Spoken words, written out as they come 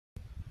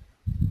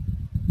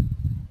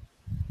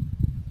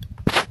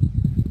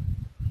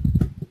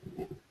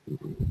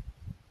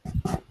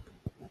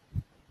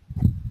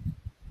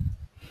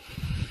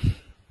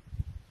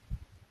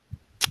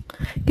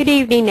Good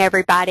evening,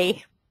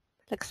 everybody.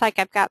 Looks like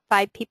I've got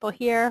 5 people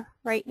here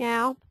right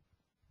now.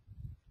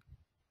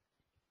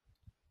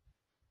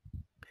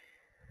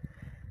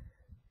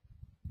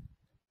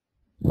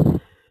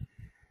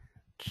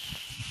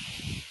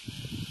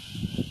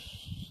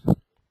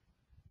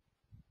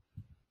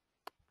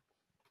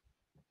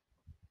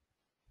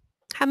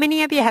 How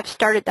many of you have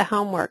started the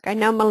homework? I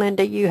know,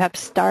 Melinda, you have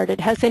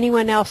started. Has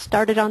anyone else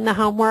started on the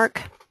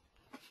homework?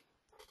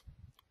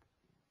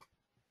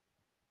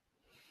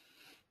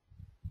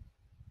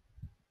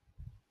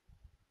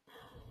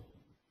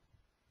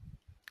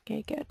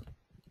 Okay, good.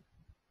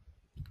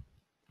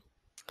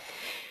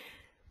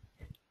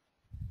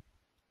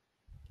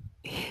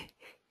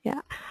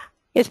 Yeah,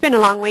 it's been a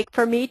long week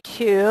for me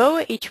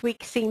too. Each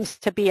week seems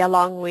to be a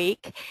long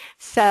week.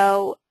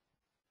 So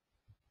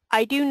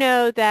I do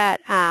know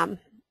that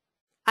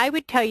I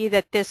would tell you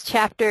that this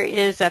chapter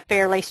is a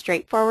fairly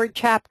straightforward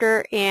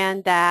chapter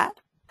and that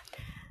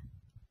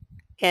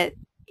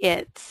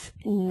it's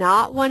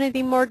not one of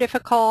the more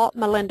difficult.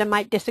 Melinda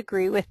might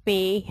disagree with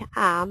me.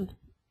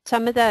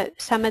 Some of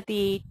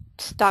the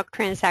stock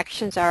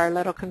transactions are a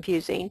little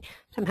confusing.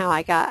 Somehow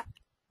I've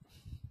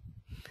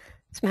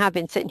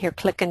been sitting here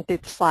clicking through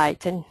the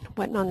slides and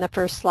wasn't on the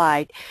first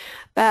slide.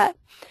 But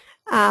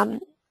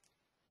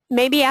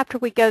maybe after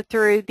we go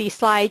through these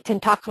slides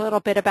and talk a little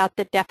bit about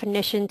the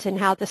definitions and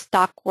how the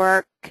stock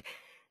work,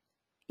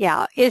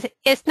 yeah,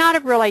 it's not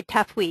a really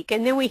tough week.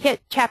 And then we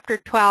hit Chapter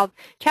 12.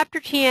 Chapter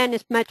 10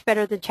 is much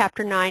better than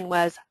Chapter 9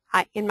 was,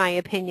 in my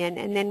opinion.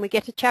 And then we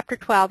get to Chapter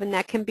 12, and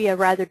that can be a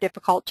rather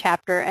difficult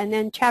chapter. And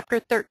then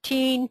Chapter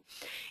 13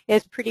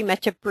 is pretty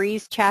much a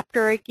breeze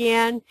chapter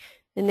again.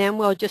 And then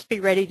we'll just be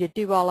ready to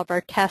do all of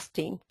our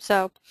testing.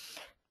 So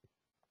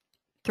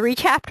 3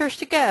 chapters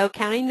to go,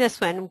 counting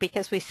this one,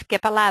 because we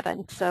skip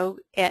 11. So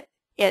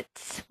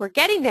we're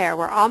getting there.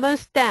 We're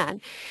almost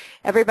done.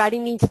 Everybody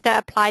needs to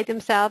apply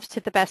themselves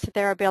to the best of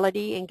their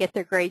ability and get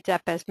their grades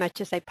up as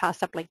much as they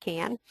possibly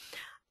can.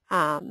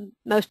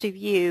 Most of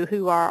you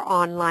who are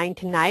online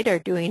tonight are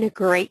doing a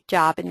great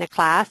job in the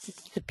class.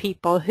 It's the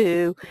people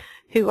who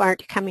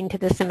aren't coming to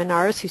the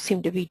seminars who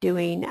seem to be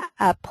doing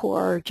a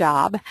poor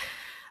job.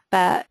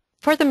 But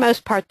for the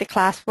most part, the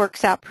class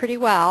works out pretty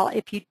well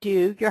if you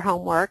do your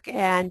homework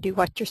and do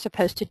what you're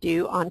supposed to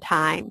do on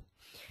time.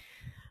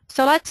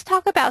 So let's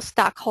talk about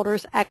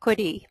stockholders'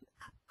 equity.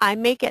 I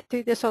may get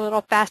through this a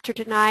little faster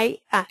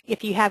tonight.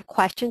 If you have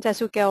questions as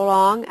we go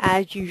along,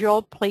 as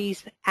usual,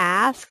 please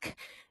ask.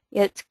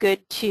 It's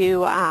good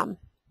to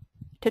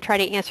try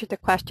to answer the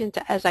questions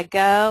as I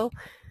go.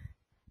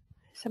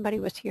 Somebody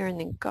was here and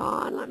then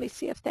gone. Let me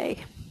see if they...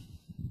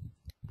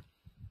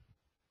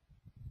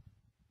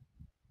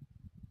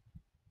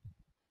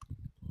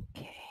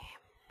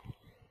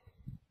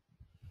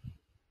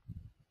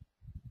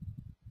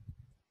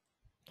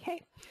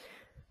 Okay.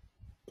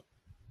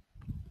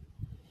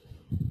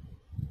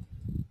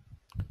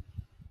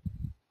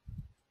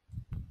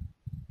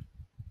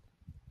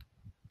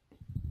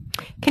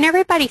 Can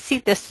everybody see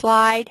this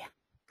slide?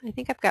 I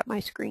think I've got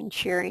my screen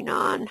sharing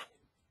on.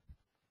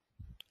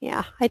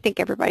 Yeah, I think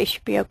everybody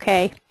should be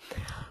okay.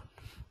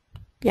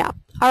 Yeah,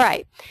 all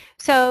right.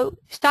 So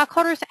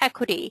stockholders'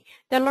 equity.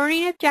 The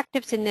learning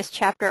objectives in this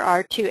chapter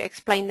are to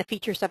explain the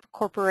features of a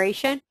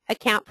corporation,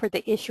 account for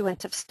the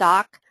issuance of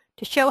stock,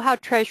 to show how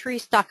treasury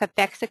stock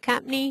affects a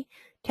company,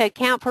 to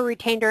account for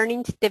retained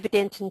earnings,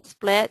 dividends, and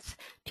splits,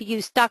 to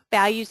use stock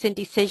values in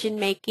decision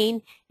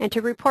making, and to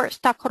report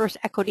stockholders'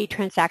 equity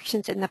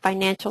transactions in the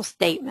financial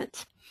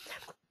statements.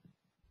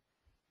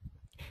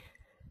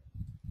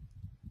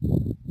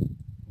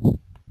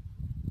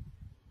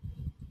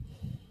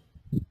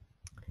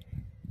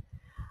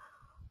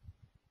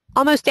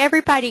 Almost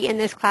everybody in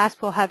this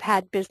class will have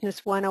had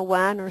Business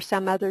 101 or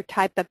some other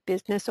type of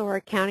business or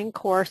accounting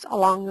course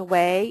along the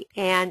way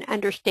and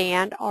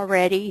understand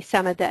already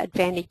some of the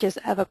advantages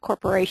of a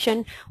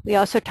corporation. We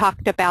also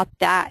talked about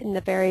that in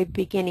the very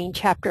beginning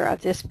chapter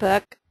of this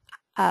book,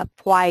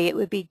 why it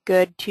would be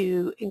good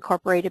to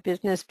incorporate a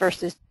business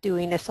versus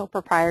doing a sole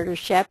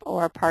proprietorship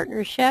or a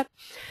partnership.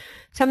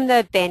 Some of the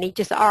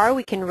advantages are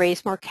we can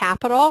raise more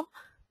capital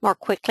more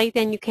quickly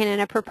than you can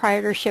in a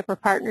proprietorship or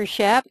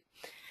partnership.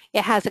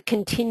 It has a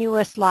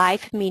continuous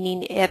life,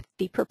 meaning if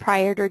the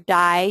proprietor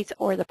dies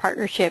or the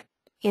partnership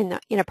in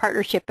a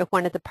partnership, if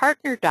one of the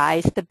partner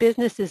dies, the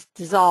business is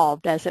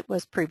dissolved as it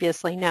was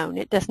previously known.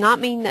 It does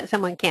not mean that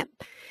someone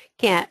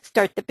can't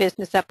start the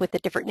business up with a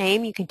different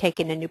name. You can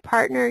take in a new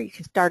partner. You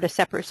can start a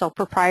separate sole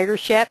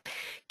proprietorship,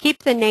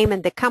 keep the name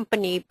of the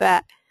company,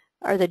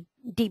 or the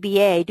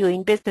DBA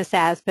doing business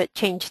as, but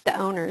change the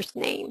owner's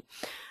name.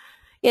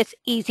 It's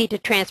easy to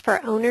transfer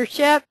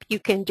ownership. You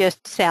can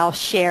just sell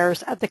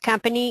shares of the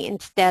company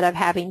instead of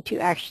having to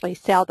actually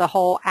sell the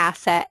whole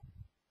asset,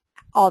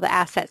 all the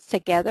assets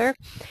together.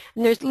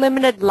 And there's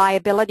limited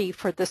liability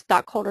for the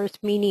stockholders,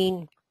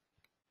 meaning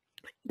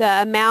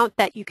the amount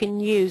that you can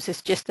use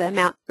is just the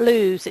amount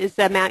lose is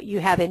the amount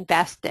you have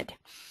invested.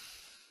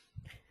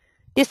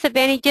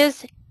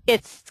 Disadvantages,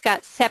 it's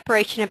got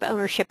separation of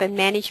ownership and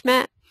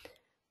management.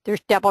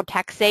 There's double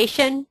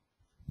taxation.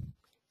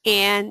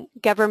 and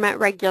government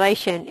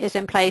regulation is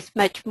in place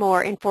much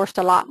more, enforced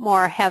a lot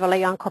more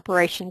heavily on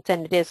corporations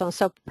than it is on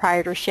sole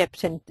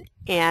proprietorships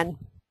and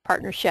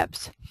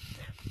partnerships.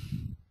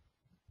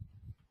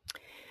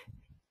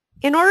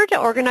 In order to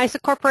organize a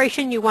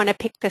corporation, you want to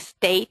pick the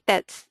state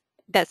that's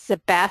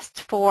the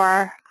best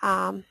for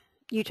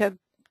you to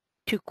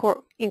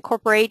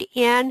incorporate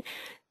in.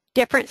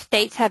 Different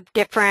states have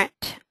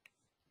different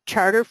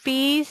charter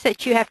fees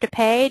that you have to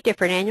pay,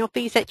 different annual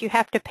fees that you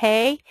have to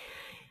pay.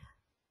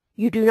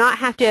 You do not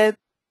have to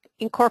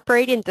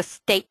incorporate in the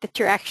state that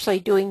you're actually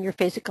doing your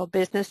physical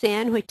business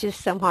in, which is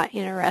somewhat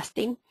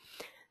interesting.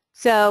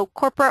 So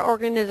corporate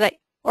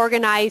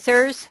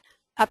organizers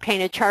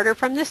obtain a charter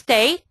from the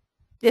state.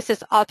 This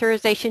is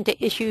authorization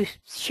to issue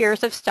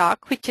shares of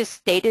stock, which is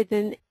stated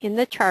in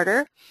the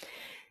charter.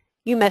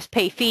 You must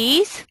pay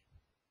fees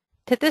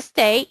to the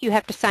state. You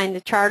have to sign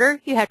the charter.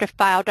 You have to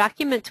file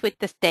documents with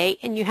the state,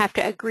 and you have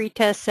to agree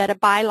to a set of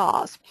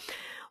bylaws.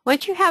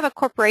 Once you have a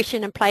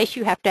corporation in place,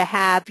 you have to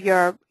have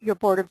your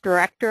board of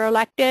director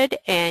elected,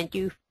 and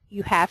you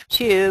have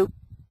to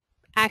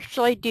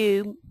actually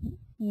do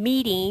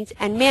meetings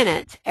and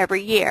minutes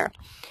every year.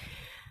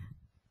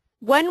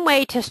 One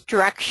way to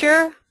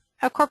structure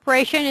a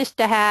corporation is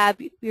to have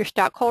your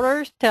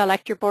stockholders to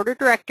elect your board of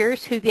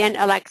directors, who then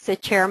elects the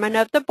chairman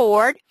of the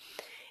board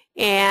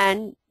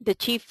and the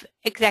chief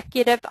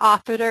executive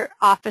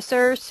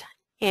officers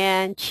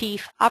and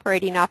chief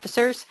operating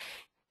officers,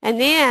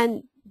 and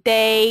then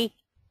they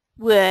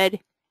would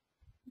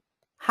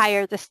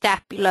hire the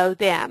staff below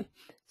them.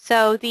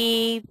 So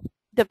the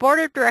board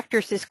of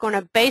directors is going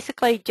to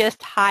basically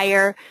just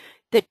hire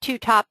the two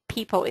top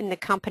people in the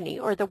company,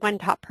 or the one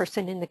top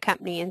person in the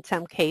company in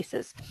some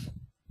cases.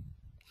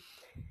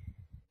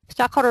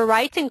 Stockholder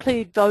rights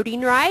include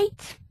voting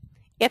rights.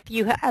 If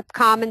you have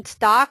common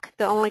stock,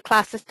 the only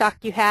class of stock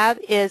you have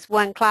is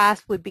one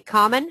class would be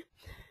common,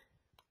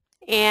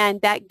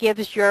 and that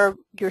gives your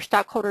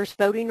stockholders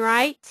voting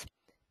rights.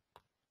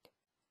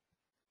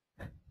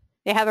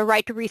 They have a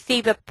right to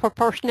receive a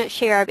proportionate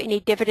share of any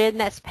dividend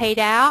that's paid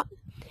out.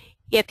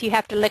 If you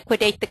have to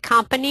liquidate the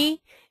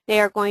company, they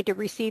are going to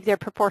receive their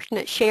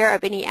proportionate share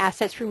of any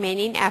assets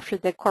remaining after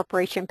the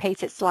corporation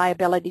pays its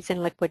liabilities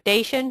in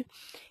liquidation.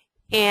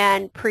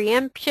 And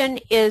preemption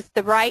is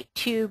the right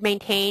to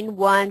maintain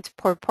one's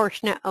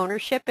proportionate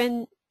ownership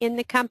in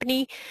the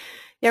company.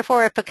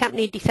 Therefore, if a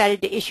company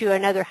decided to issue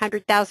another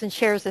 100,000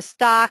 shares of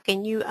stock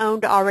and you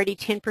owned already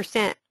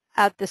 10%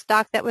 of the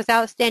stock that was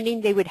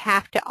outstanding, they would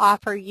have to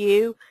offer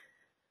you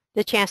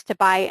the chance to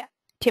buy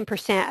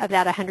 10% of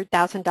that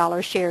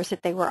 $100,000 shares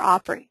that they were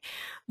offering.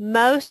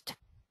 Most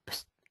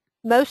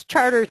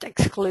charters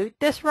exclude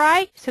this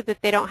right so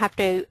that they don't have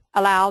to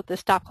allow the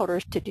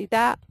stockholders to do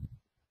that.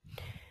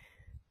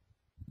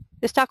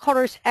 The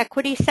stockholders'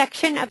 equity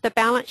section of the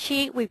balance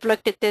sheet, we've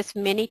looked at this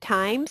many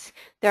times.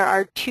 There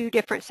are two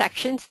different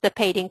sections, the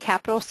paid-in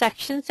capital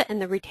sections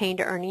and the retained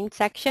earnings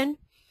section.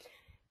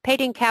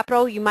 Paid-in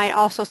capital, you might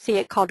also see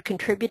it called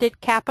contributed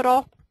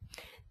capital.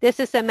 This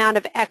is the amount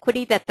of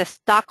equity that the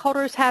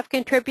stockholders have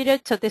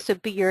contributed. So this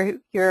would be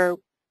your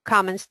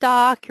common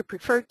stock, your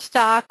preferred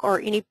stock,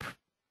 or any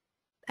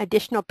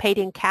additional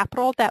paid-in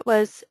capital that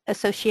was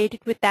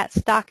associated with that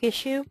stock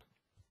issue.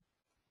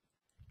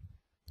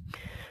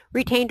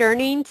 Retained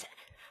earnings,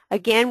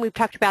 again, we've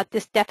talked about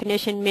this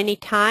definition many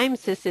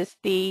times. This is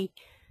the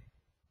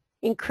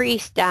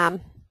increased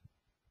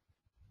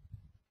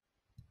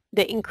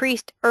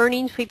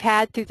earnings we've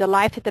had through the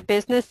life of the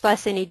business,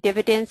 less any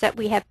dividends that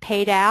we have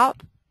paid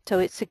out. So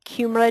it's a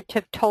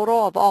cumulative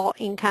total of all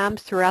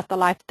incomes throughout the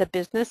life of the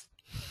business,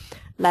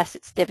 less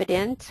its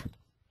dividends.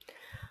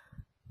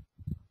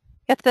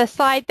 If the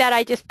slide that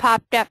I just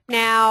popped up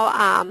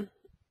now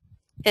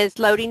is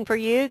loading for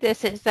you,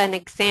 this is an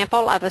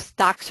example of a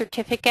stock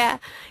certificate.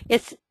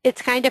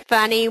 It's kind of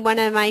funny. One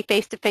of my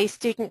face-to-face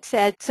students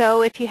said,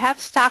 so if you have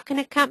stock in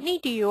a company,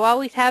 do you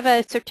always have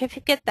a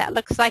certificate that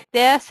looks like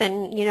this?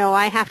 And, you know,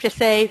 I have to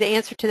say the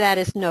answer to that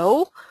is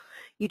no,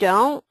 you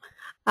don't.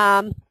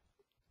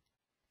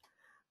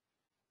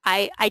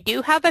 I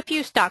do have a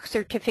few stock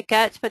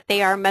certificates, but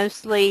they are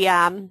mostly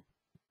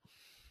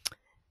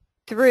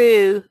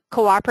through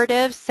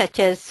cooperatives such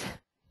as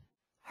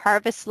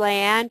Harvest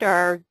Land,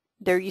 or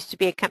there used to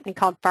be a company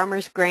called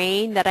Farmers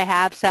Grain that I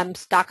have some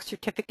stock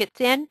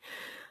certificates in.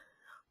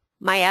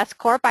 My S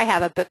Corp, I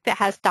have a book that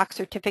has stock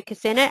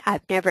certificates in it.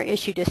 I've never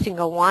issued a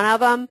single one of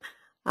them.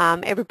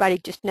 Everybody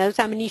just knows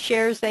how many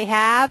shares they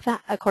have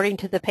according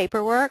to the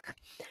paperwork.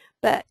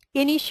 But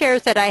any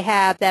shares that I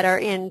have that are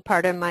in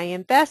part of my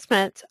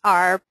investments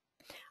are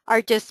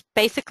just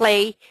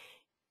basically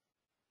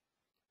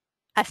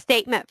a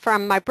statement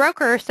from my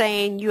broker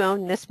saying you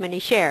own this many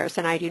shares,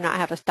 and I do not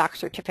have a stock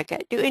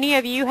certificate. Do any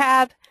of you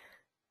have?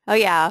 Oh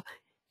yeah,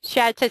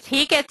 Shad says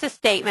he gets a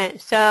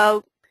statement.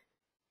 So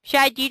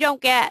Shad, you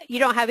don't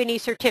have any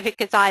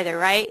certificates either,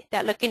 right?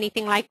 That look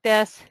anything like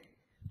this?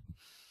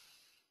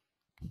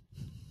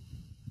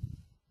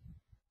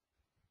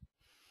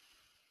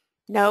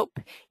 Nope.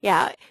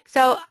 Yeah.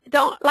 So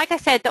like I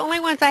said, the only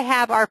ones I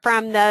have are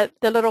from the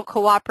little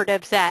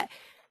cooperatives that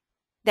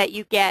that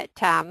you get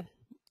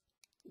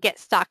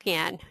stock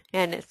in,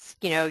 and it's,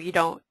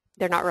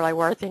 they're not really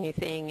worth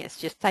anything. It's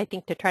just, I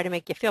think, to try to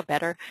make you feel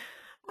better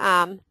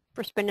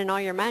for spending all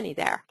your money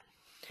there.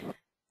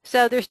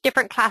 So there's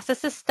different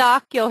classes of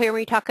stock. You'll hear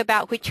me talk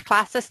about which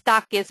class of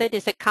stock is it.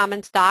 Is it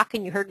common stock?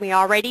 And you heard me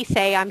already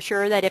say, I'm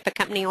sure, that if a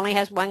company only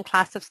has one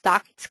class of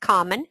stock, it's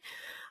common.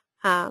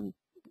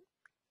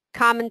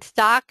 Common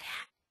stock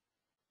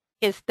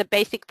is the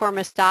basic form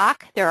of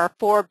stock. There are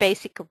 4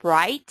 basic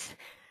rights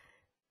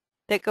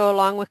that go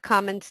along with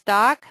common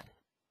stock.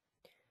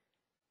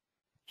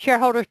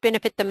 Shareholders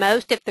benefit the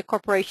most if the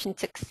corporation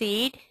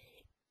succeeds.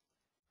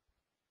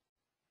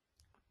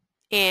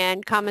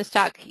 And common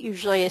stock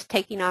usually is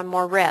taking on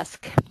more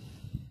risk.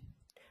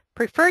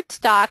 Preferred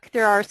stock,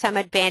 there are some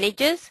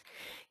advantages.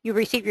 You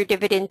receive your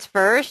dividends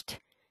first.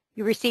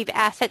 You receive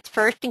assets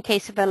first in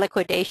case of a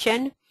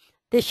liquidation.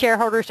 The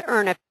shareholders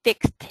earn a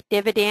fixed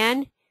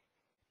dividend.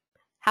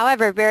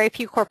 However, very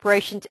few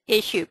corporations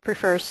issue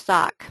preferred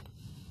stock.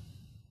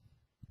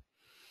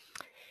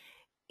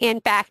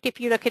 In fact, if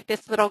you look at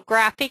this little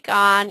graphic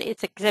on,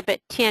 it's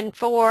Exhibit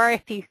 10.4,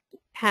 if you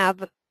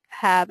have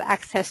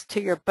access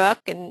to your book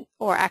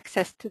or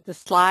access to the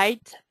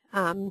slides.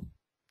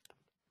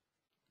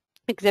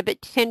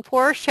 Exhibit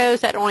 10.4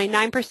 shows that only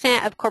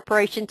 9% of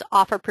corporations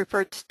offer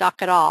preferred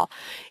stock at all.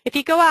 If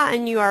you go out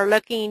and you are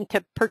looking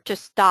to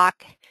purchase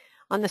stock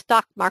on the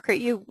stock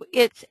market,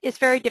 it's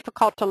very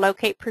difficult to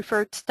locate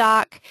preferred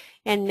stock,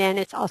 and then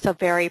it's also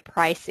very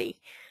pricey.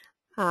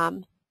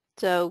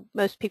 So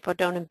most people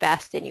don't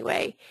invest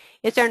anyway.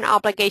 Is there an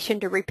obligation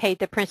to repay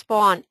the principal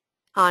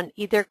on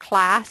either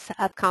class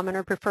of common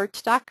or preferred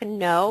stock?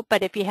 No,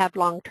 but if you have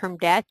long-term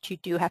debt, you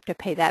do have to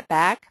pay that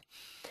back.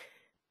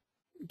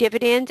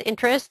 Dividends,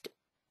 interest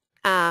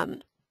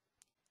on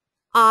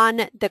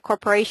the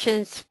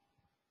corporation's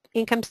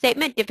income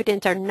statement.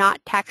 Dividends are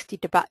not tax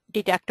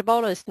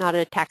deductible. It's not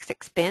a tax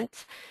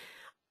expense.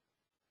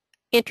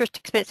 Interest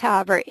expense,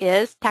 however,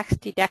 is tax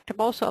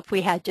deductible. So if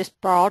we had just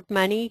borrowed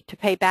money to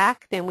pay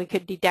back, then we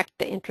could deduct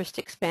the interest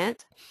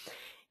expense.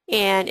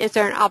 And is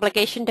there an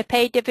obligation to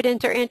pay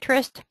dividends or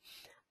interest?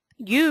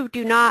 You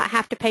do not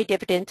have to pay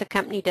dividends. A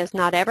company does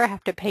not ever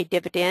have to pay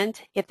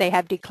dividends. If they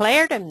have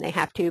declared them, they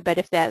have to, but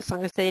as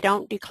long as they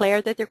don't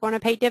declare that they're going to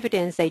pay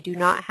dividends, they do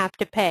not have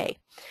to pay.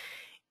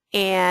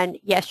 And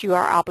yes, you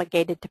are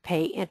obligated to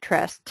pay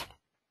interest.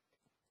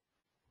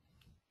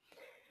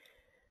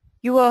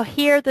 You will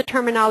hear the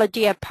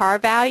terminology of par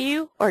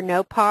value or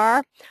no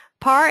par.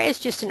 Par is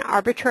just an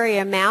arbitrary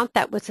amount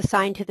that was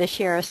assigned to the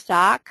share of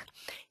stock.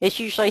 It's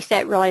usually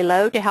set really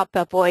low to help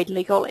avoid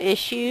legal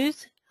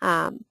issues.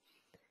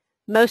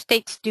 Most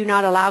states do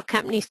not allow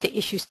companies to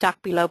issue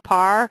stock below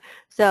par.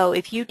 So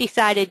if you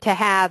decided to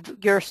have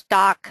your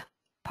stock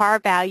par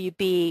value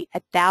be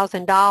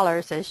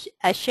 $1,000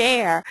 a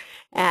share,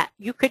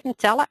 you couldn't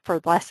sell it for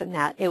less than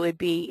that. It would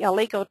be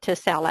illegal to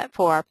sell it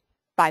for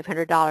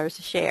 $500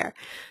 a share.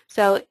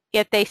 So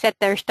if they set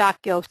their stock,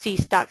 you'll see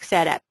stock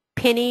set at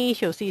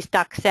pennies. You'll see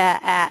stock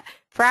set at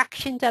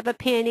fractions of a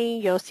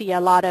penny. You'll see a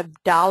lot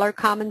of dollar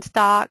common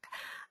stock.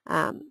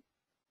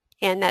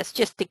 And that's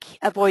just to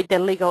avoid the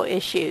legal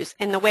issues.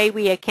 And the way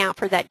we account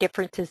for that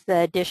difference is the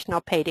additional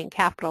paid-in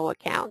capital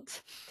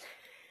accounts.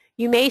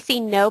 You may see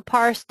no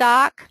par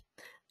stock.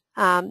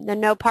 The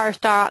no par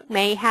stock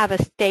may have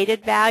a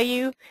stated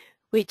value,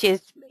 which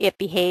is it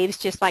behaves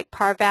just like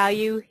par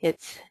value.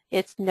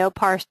 It's no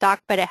par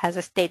stock, but it has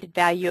a stated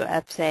value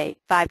of, say,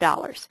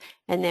 $5.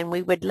 And then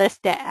we would list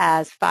it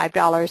as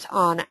 $5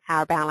 on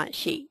our balance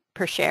sheet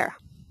per share.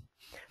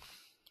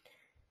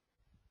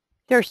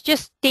 There's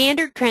just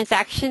standard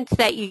transactions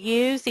that you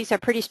use. These are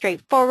pretty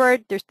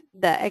straightforward. There's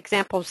the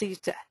examples.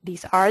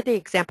 These are the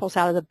examples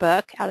out of the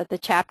book, out of the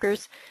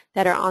chapters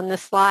that are on the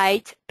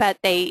slides, but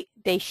they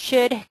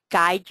should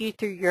guide you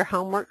through your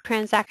homework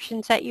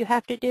transactions that you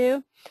have to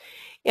do.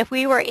 If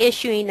we were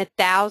issuing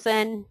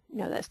 1,000,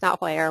 no, that's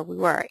not where we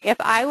were. If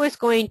I was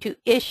going to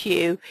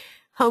issue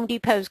Home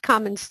Depot's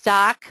common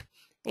stock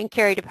and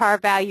carried a par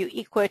value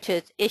equal to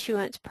its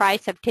issuance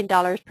price of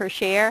 $10 per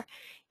share,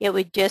 it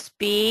would just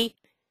be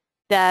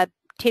the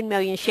 10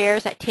 million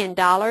shares at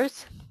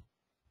 $10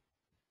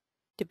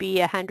 to be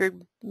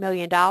 $100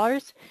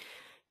 million.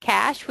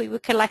 Cash we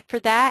would collect for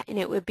that, and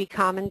it would be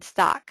common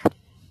stock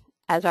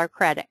as our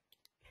credit.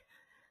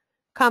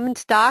 Common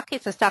stock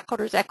is a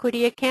stockholder's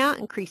equity account,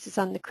 increases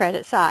on the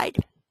credit side.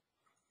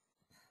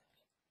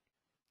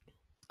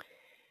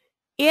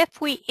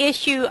 If we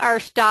issue our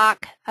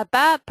stock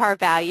above par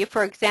value,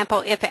 for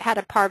example, if it had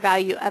a par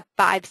value of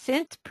 5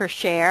 cents per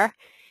share,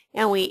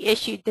 and we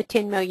issued the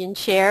 10 million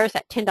shares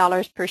at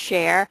 $10 per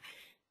share,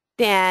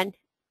 then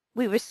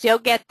we would still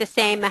get the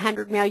same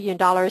 $100 million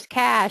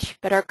cash,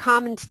 but our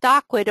common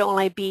stock would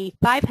only be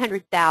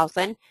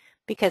 $500,000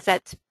 because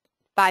that's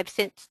 5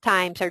 cents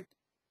times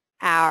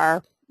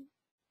our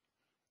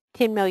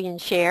 10 million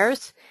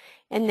shares.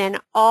 And then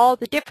all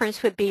the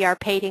difference would be our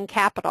paid-in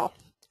capital,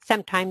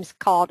 sometimes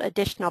called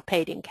additional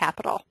paid-in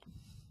capital.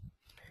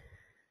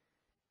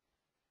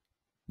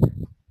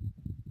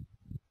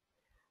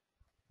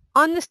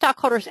 On the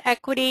stockholder's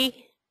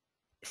equity,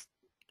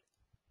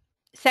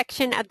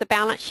 section of the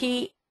balance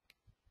sheet,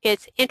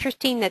 it's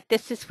interesting that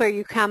this is where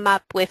you come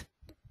up with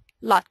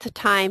lots of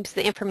times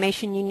the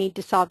information you need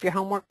to solve your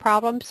homework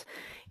problems.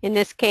 In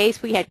this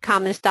case, we had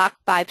common stock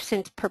 5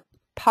 cents per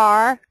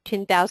par,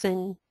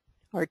 10,000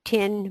 or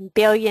 10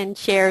 billion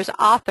shares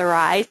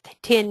authorized,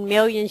 10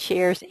 million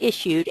shares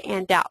issued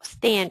and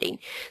outstanding.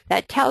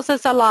 That tells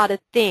us a lot of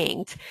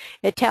things.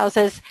 It tells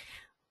us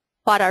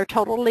what our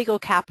total legal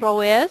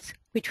capital is,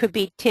 which would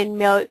be 10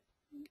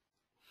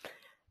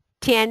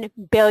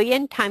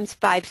 billion times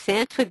 5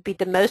 cents would be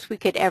the most we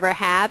could ever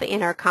have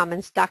in our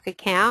common stock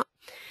account.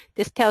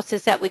 This tells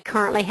us that we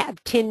currently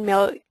have 10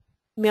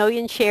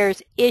 million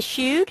shares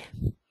issued,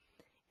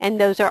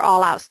 and those are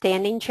all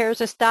outstanding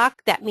shares of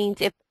stock. That means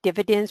if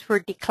dividends were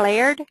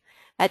declared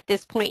at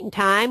this point in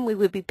time, we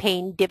would be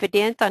paying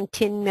dividends on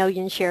 10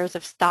 million shares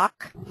of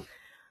stock.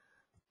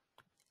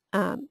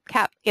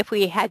 If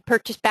we had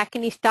purchased back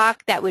any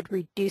stock, that would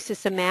reduce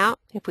this amount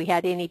if we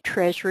had any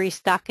treasury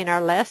stock in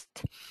our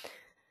list.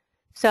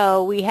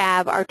 So we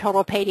have our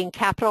total paid-in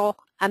capital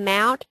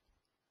amount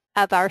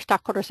of our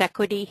stockholders'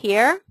 equity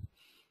here,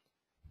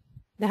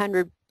 the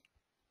 100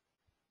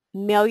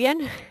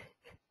 million.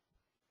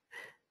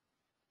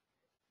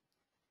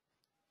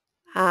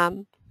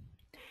 And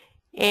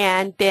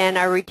then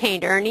our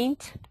retained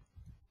earnings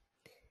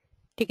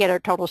to get our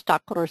total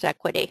stockholders'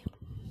 equity.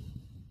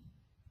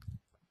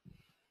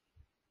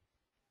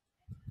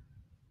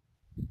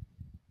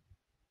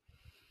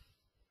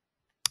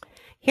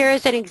 Here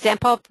is an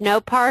example of no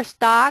par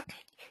stock.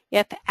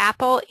 If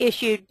Apple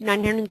issued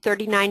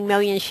 939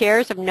 million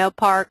shares of no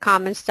par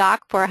common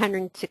stock for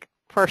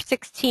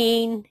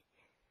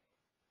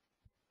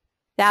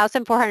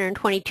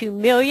 16,422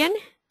 million,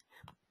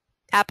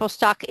 Apple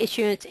stock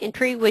issuance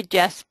entry would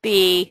just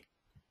be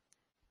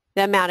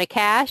the amount of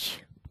cash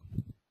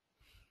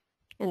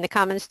and the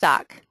common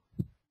stock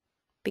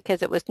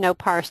because it was no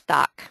par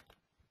stock.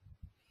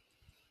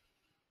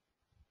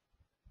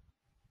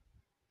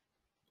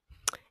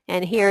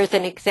 And here's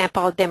an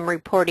example of them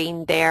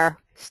reporting their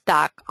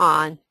stock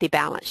on the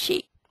balance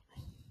sheet.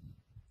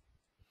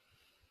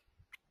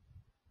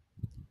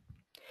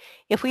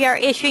 If we are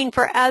issuing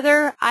for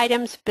other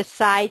items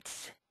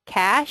besides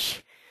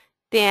cash,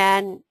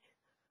 then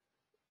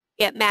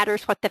it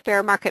matters what the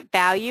fair market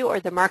value or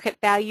the market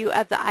value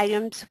of the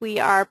items we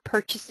are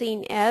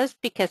purchasing is,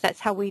 because that's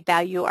how we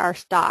value our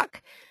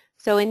stock.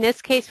 So in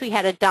this case, we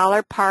had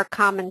 $1 par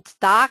common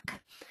stock.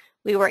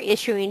 We were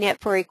issuing it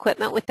for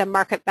equipment with a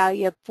market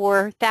value of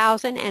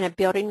 $4,000 and a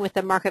building with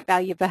a market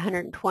value of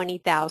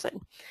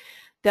 $120,000.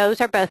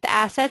 Those are both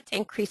assets,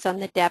 increase on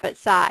the debit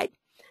side.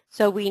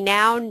 So we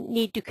now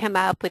need to come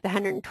up with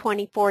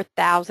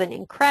 $124,000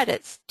 in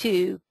credits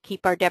to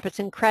keep our debits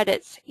and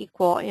credits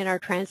equal in our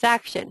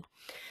transaction.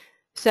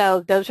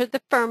 So those are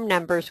the firm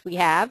numbers we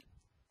have,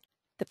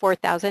 the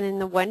 $4,000 and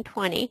the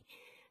 $120,000.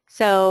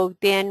 So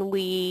then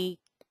we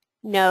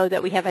know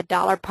that we have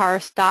 $1 par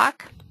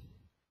stock,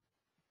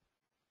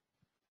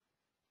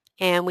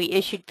 and we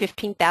issued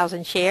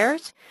 15,000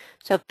 shares.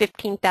 So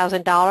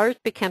 $15,000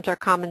 becomes our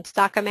common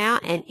stock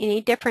amount, and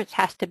any difference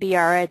has to be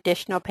our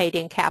additional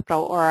paid-in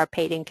capital or our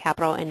paid-in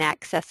capital in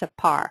excess of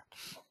par.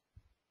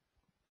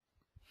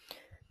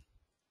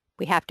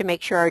 We have to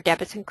make sure our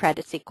debits and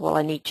credits equal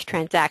in each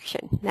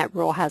transaction. That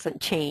rule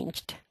hasn't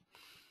changed.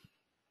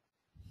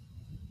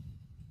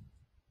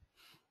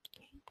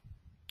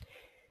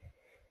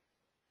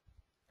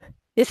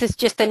 This is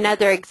just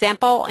another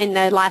example. In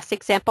the last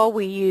example,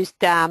 we used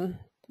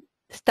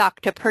stock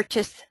to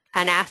purchase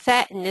an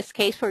asset. In this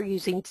case, we're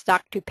using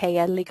stock to pay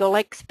a legal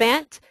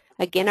expense.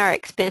 Again, our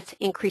expense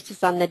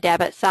increases on the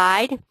debit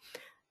side.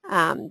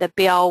 The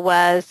bill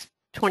was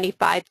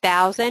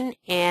 $25,000,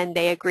 and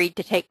they agreed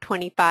to take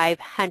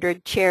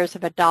 2,500 shares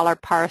of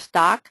 $1 par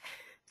stock.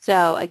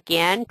 So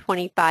again,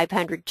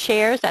 2,500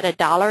 shares at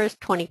 $1 is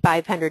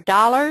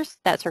 $2,500.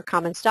 That's our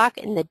common stock,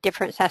 and the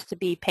difference has to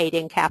be paid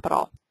in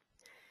capital.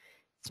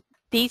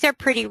 These are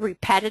pretty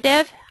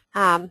repetitive.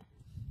 Why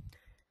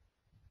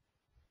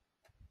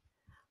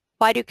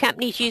do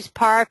companies use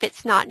par if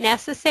it's not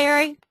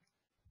necessary?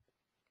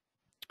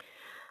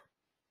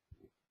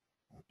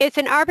 It's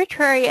an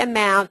arbitrary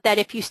amount that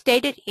if you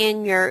state it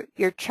in your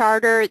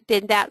charter,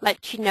 then that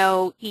lets you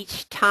know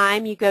each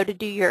time you go to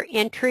do your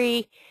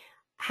entry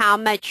how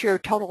much your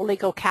total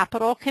legal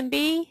capital can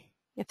be,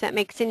 if that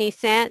makes any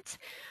sense.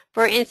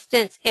 For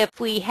instance, if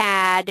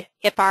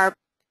our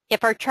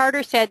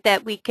charter said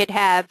that we could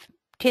have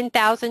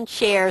 10,000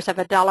 shares of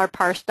 $1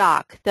 par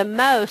stock, the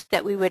most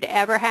that we would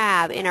ever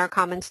have in our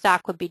common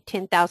stock would be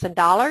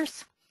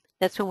 $10,000.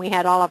 That's when we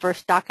had all of our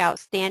stock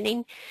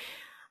outstanding.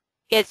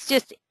 It's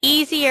just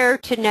easier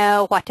to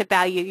know what to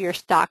value your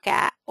stock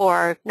at,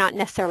 or not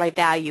necessarily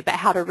value, but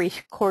how to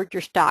record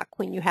your stock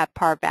when you have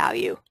par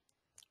value.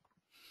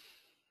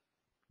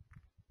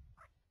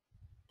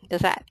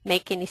 Does that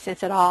make any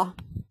sense at all?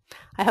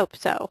 I hope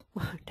so.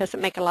 It doesn't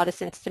make a lot of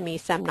sense to me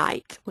some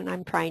nights when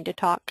I'm trying to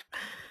talk.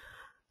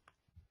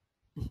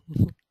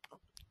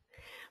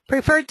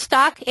 Preferred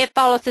stock, it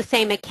follows the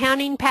same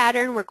accounting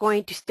pattern. We're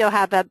going to still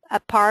have a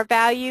par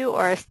value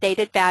or a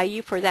stated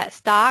value for that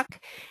stock,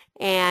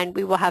 and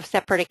we will have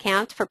separate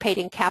accounts for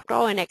paid-in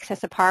capital and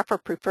excess of par for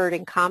preferred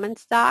and common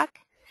stock.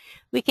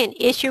 We can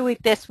issue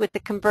with this with the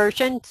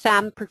conversion.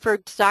 Some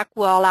preferred stock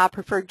will allow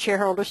preferred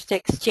shareholders to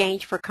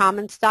exchange for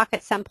common stock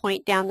at some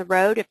point down the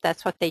road if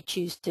that's what they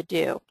choose to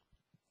do.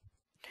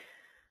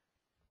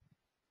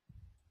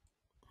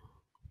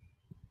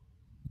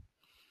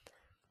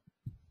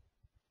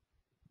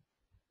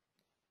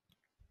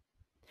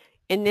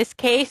 In this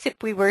case, if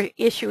we were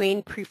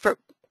issuing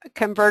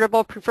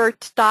convertible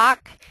preferred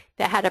stock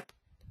that had a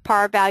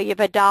par value of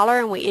 $1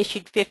 and we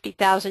issued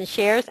 50,000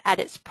 shares at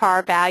its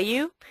par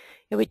value,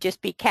 it would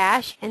just be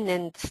cash and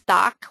then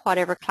stock,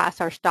 whatever class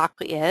our stock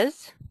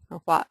is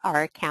or what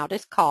our account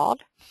is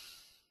called.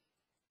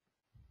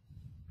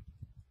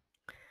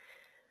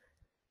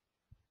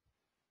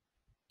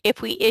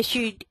 If we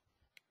issued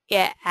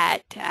it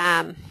at,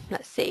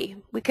 let's see,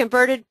 we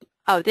converted,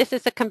 this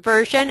is a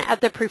conversion of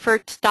the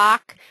preferred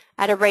stock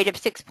at a rate of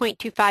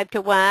 6.25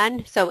 to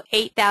 1. So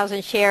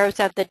 8,000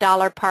 shares of the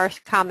 $ par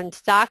common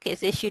stock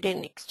is issued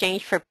in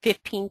exchange for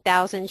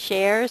 15,000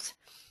 shares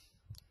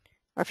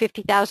or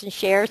 50,000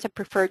 shares of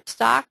preferred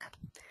stock.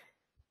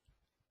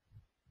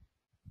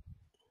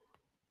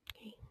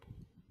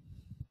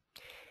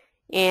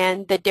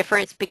 And the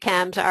difference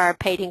becomes our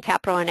paid-in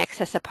capital in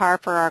excess of par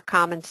for our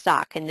common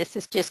stock. And this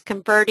is just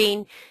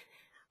converting.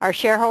 Our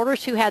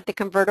shareholders who had the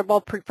convertible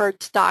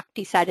preferred stock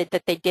decided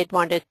that they did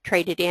want to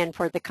trade it in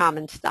for the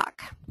common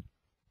stock.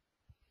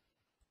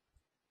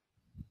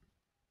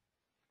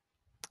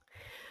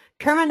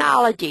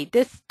 Terminology.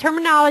 This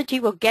terminology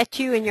will get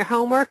you in your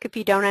homework if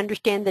you don't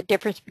understand the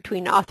difference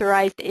between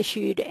authorized,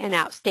 issued, and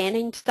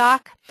outstanding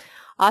stock.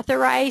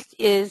 Authorized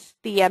is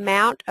the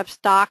amount of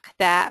stock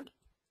that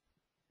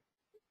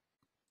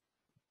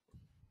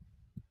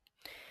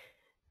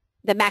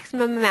the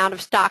maximum amount of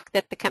stock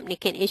that the company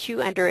can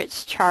issue under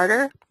its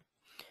charter.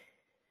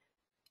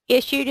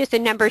 Issued is the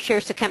number of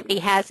shares the company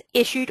has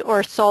issued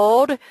or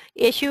sold.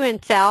 Issue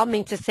and sell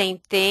means the same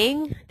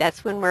thing.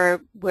 That's when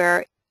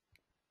we're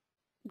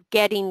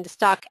getting the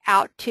stock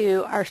out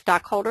to our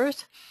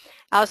stockholders.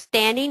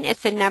 Outstanding is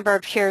the number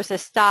of shares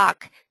of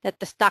stock that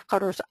the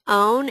stockholders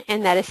own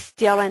and that is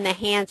still in the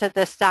hands of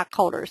the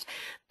stockholders.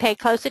 Pay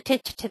close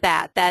attention to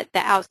that the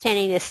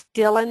outstanding is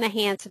still in the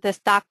hands of the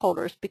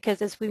stockholders,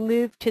 because as we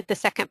move to the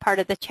second part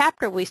of the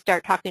chapter, we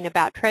start talking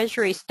about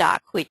treasury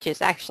stock, which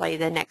is actually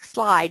the next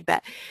slide,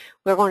 but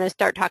we're going to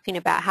start talking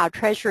about how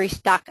treasury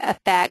stock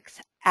affects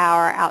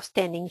our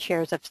outstanding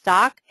shares of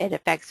stock. It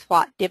affects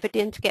what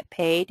dividends get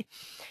paid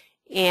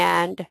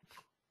and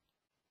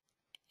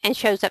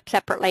shows up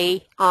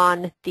separately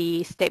on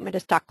the statement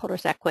of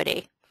stockholders'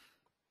 equity.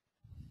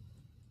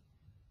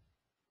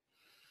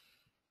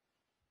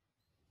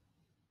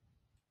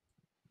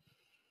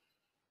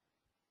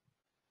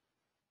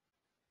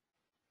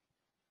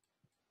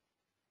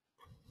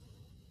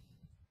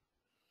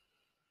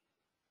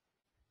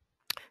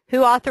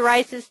 Who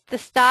authorizes the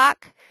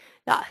stock?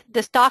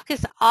 The stock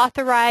is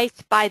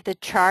authorized by the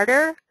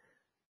charter.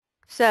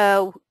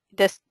 So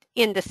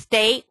in the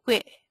state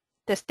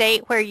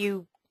where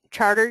you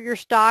charter your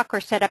stock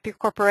or set up your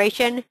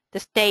corporation, the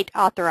state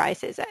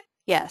authorizes it.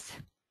 Yes.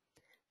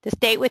 The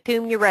state with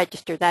whom you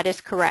register, that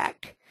is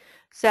correct.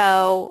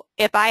 So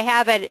if I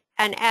have an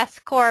S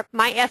Corp,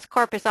 my S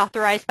Corp is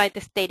authorized by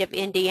the state of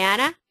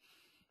Indiana.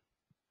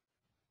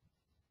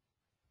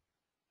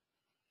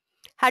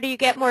 How do you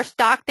get more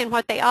stock than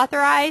what they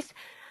authorize?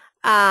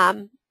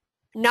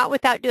 Not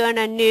without doing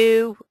a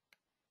new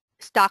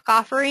stock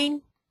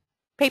offering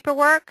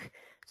paperwork.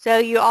 So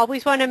you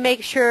always want to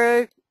make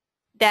sure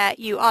that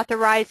you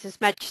authorize as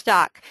much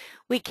stock.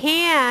 We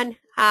can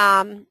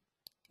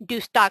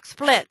do stock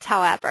splits,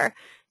 however,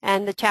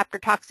 and the chapter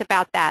talks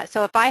about that.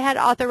 So if I had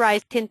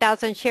authorized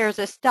 10,000 shares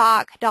of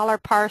stock,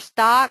 $ par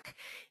stock,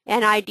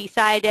 and I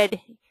decided,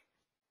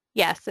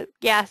 yes,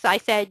 I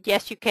said,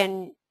 yes, you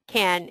can,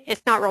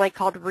 it's not really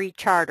called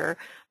recharter,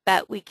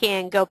 but we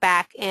can go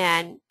back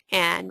and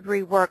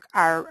rework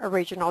our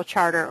original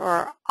charter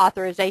or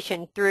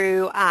authorization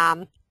through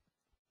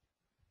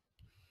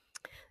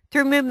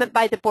movement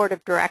by the board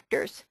of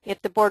directors.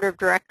 If the board of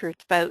directors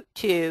vote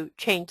to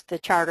change the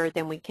charter,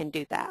 then we can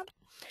do that.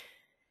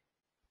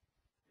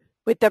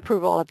 With the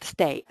approval of the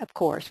state, of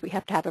course. We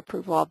have to have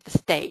approval of the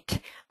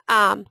state.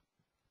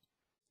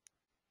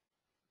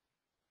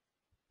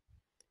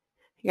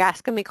 You're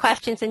asking me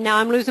questions, and now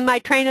I'm losing my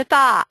train of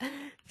thought.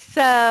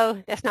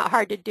 So that's not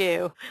hard to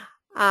do.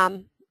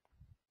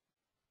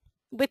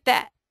 With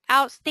the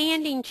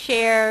outstanding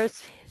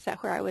shares, is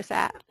that where I was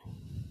at?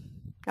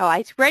 Oh, I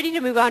was ready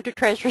to move on to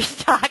treasury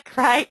stock,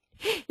 right?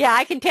 Yeah,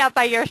 I can tell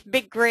by your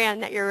big grin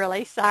that you're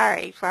really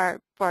sorry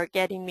for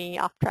getting me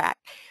off track.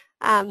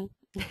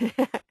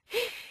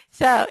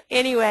 So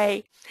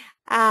anyway,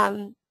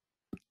 as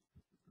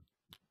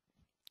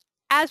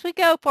we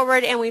go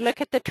forward and we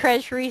look at the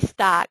treasury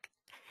stock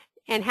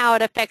and how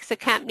it affects the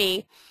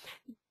company,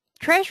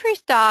 treasury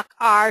stock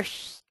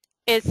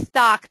is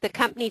stock, the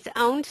company's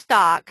own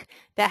stock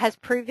that has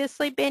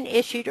previously been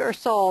issued or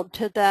sold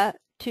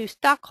to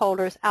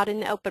stockholders out in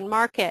the open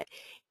market,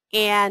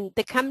 and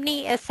the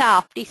company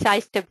itself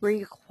decides to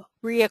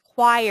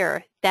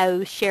reacquire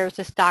those shares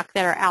of stock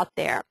that are out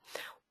there.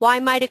 Why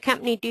might a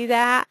company do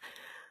that?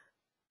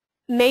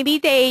 Maybe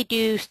they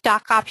do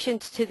stock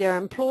options to their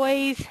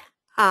employees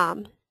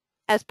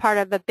as part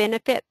of a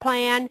benefit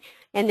plan,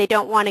 and they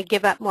don't want to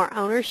give up more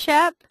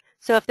ownership.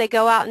 So if they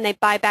go out and they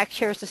buy back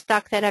shares of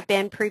stock that have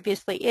been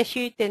previously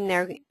issued, then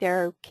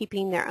they're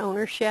keeping their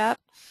ownership.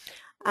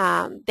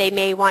 They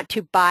may want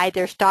to buy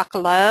their stock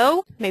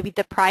low. Maybe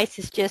the price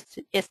is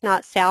it's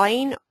not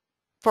selling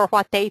for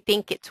what they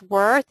think it's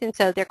worth, and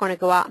so they're going to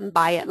go out and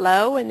buy it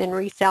low and then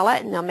resell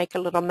it, and they'll make a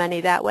little money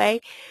that way.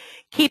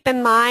 Keep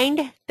in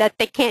mind that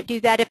they can't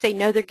do that if they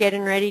know they're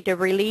getting ready to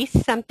release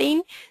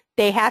something.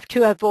 They have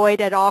to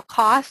avoid at all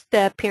costs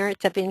the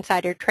appearance of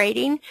insider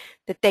trading,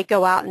 that they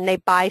go out and they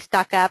buy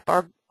stock up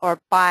or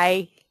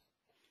buy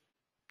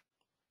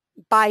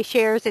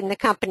shares in the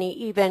company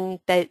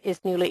even that is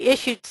newly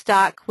issued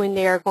stock when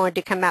they're going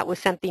to come out with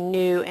something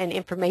new and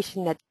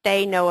information that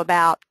they know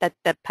about that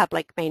the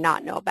public may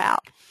not know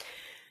about.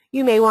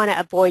 You may want to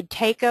avoid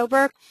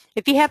takeover.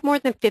 If you have more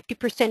than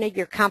 50% of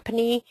your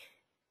company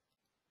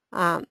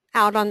out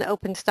on the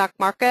open stock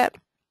market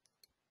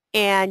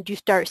and you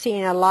start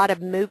seeing a lot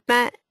of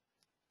movement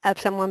of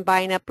someone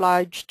buying up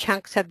large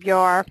chunks of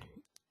your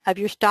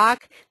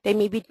stock, they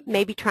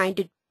may be trying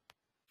to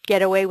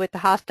get away with the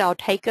hostile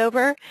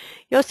takeover.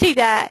 You'll see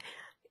that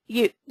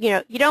you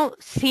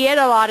don't see it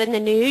a lot in the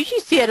news. You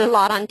see it a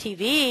lot on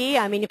TV.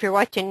 I mean, if you're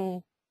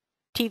watching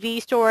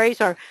TV stories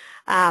or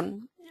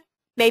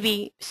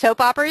maybe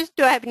soap operas.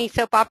 Do I have any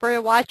soap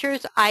opera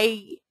watchers?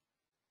 I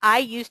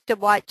used to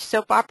watch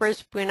soap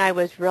operas when I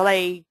was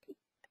a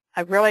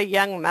really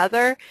young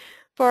mother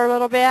for a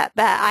little bit,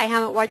 but I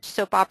haven't watched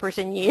soap operas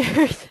in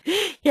years.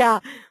 Yeah,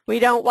 we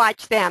don't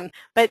watch them.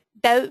 But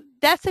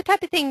that's the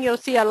type of thing you'll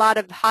see a lot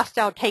of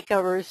hostile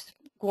takeovers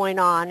going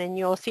on, and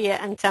you'll see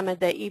it on some of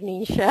the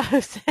evening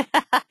shows.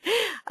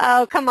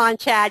 Oh, come on,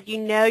 Chad, you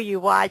know you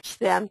watch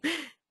them.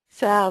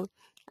 So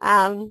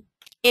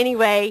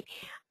anyway,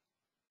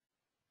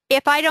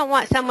 if I don't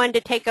want someone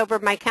to take over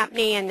my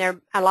company and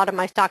a lot of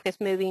my stock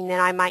is moving, then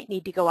I might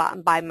need to go out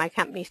and buy my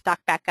company stock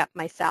back up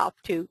myself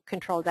to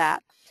control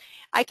that.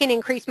 I can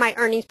increase my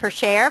earnings per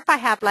share if I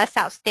have less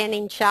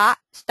outstanding stock,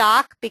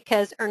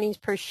 because earnings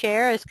per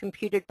share is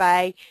computed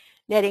by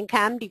net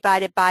income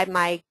divided by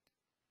my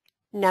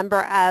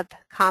number of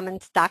common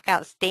stock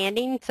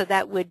outstanding. So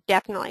that would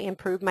definitely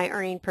improve my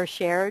earning per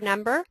share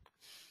number.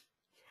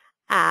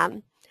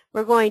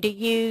 We're going to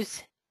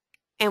use,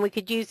 and we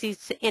could use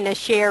these in a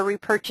share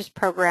repurchase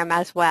program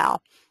as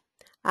well.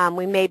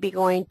 We may be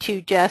going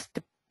to just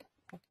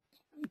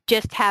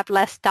have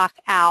less stock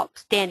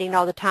outstanding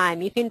all the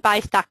time. You can buy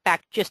stock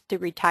back just to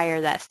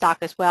retire that stock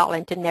as well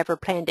and to never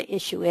plan to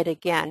issue it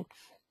again.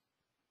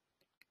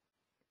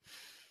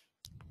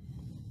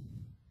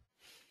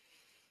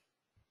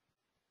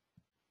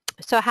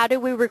 So how do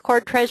we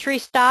record treasury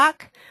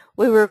stock?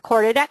 We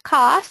record it at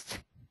cost.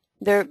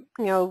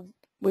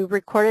 We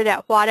record it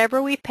at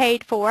whatever we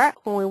paid for it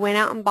when we went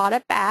out and bought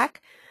it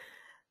back.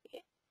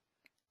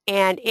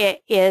 And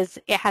it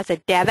has a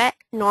debit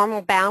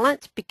normal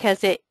balance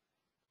because it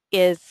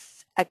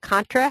is a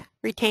contra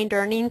retained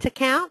earnings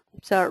account,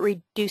 so it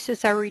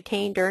reduces our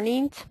retained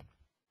earnings.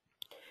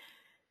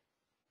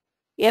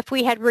 If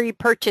we had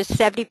repurchased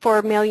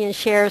 74 million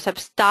shares of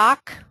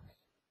stock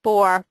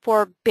for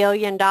 $4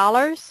 billion,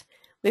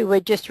 we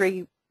would just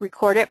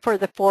record it for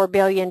the $4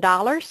 billion.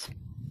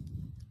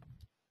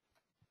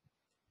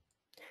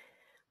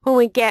 When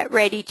we get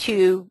ready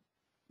to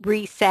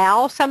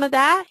resell some of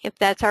that, if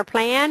that's our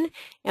plan,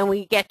 and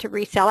we get to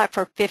resell it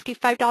for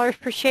 $55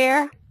 per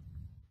share,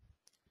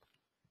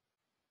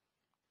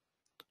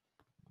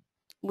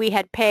 we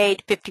had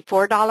paid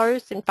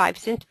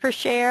 $54.05 per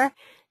share.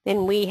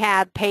 Then we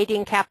have paid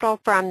in capital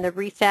from the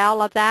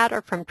resale of that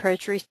or from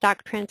treasury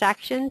stock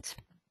transactions.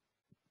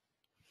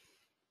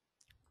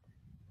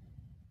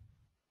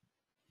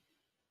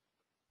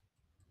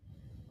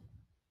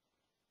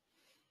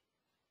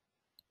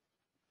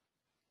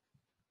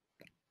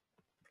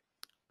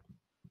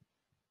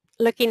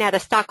 Looking at a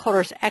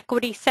stockholders'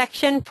 equity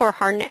section for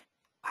Hartnett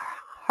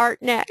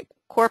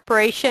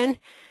Corporation,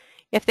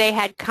 if they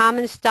had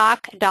common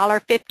stock,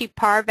 $1.50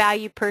 par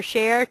value per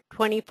share,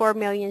 24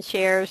 million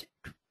shares,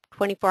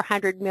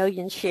 2,400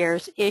 million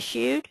shares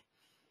issued.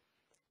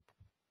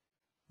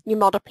 You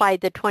multiply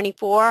the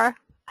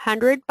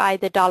 2,400 by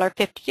the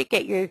 $1.50 to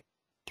get your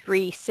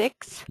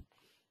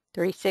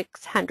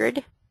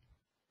 3,600.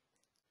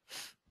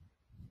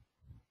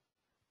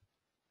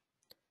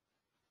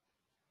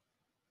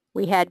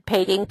 We had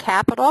paid in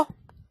capital.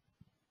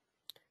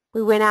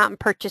 We went out and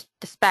purchased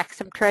back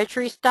some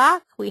treasury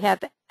stock. We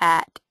have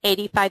at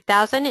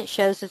 85,000. It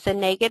shows as a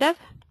negative.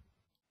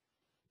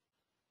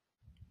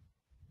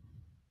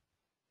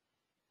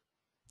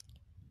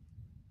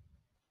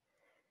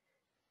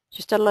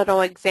 Just a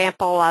little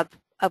example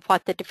of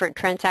what the different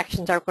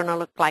transactions are going to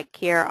look like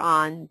here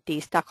on the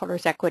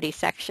stockholders' equity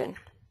section.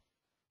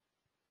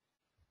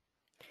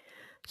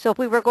 So if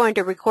we were going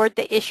to record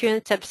the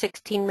issuance of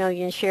 16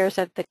 million shares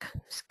of the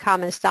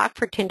common stock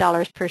for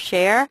 $10 per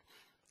share,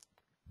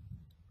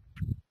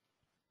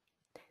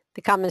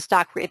 the common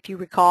stock, if you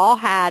recall,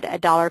 had a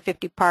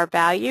 $1.50 par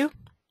value.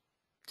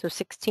 So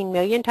 16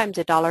 million times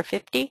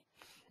 $1.50.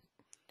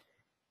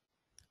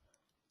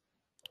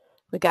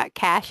 We got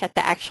cash at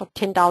the actual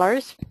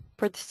 $10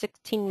 for the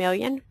 16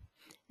 million.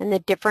 And the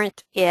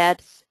difference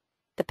is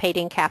the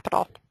paid-in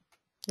capital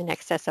in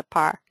excess of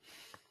par.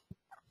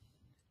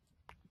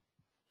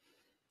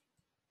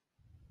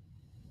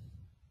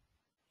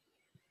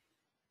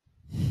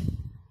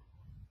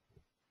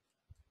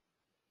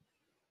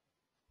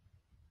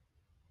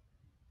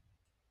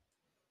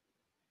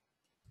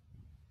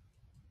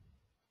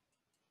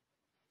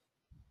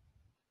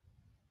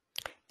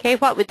 Okay,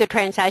 what would the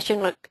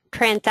transaction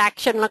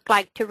look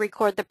like to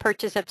record the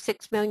purchase of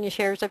 6 million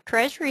shares of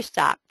Treasury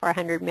stock for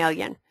 $100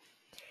 million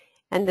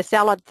and the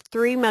sale of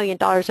 $3 million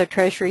of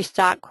Treasury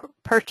stock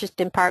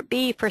purchased in Part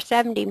B for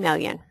 $70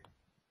 million?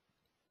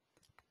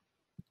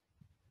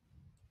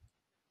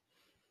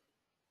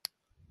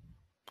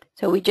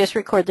 So we just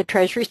record the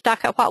Treasury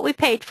stock at what we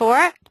paid for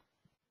it,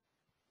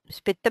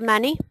 split the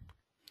money.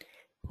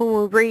 When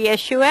we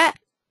reissue it,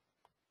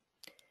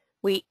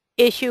 we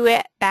issue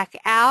it back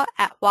out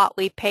at what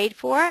we paid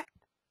for it.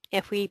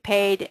 If we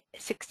paid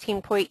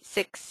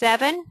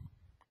 16.67,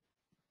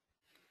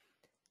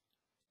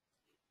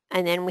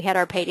 and then we had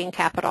our paid-in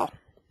capital.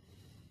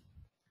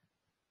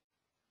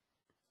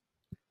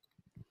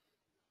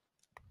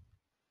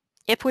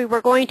 If we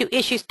were going to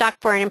issue stock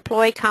for an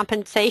employee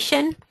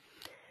compensation,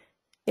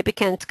 it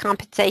becomes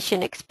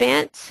compensation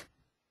expense.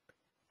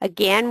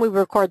 Again, we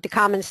record the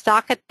common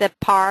stock at the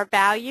par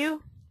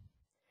value,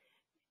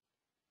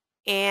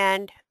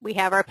 and we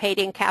have our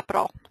paid-in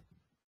capital.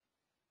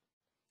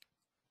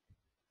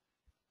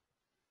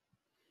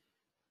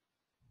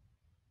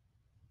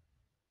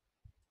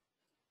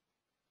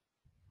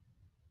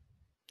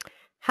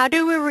 How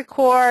do we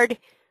record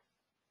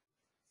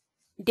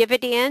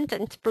dividends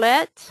and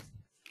splits?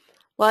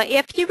 Well,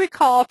 if you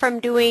recall from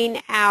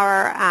doing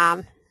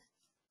our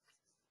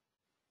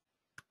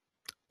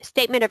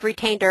statement of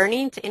retained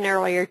earnings in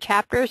earlier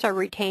chapters, our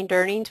retained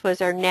earnings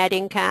was our net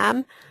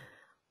income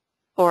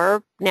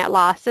or net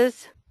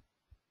losses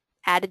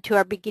added to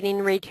our beginning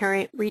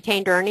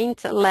retained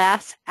earnings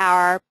less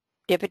our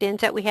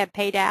dividends that we had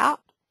paid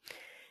out.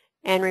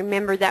 And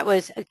remember, that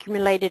was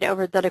accumulated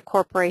over the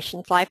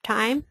corporation's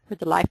lifetime, or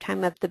the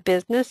lifetime of the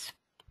business.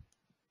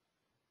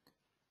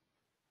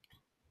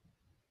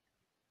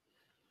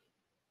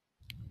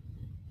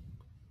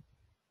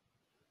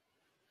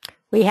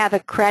 We have a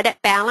credit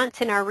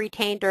balance in our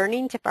retained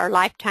earnings if our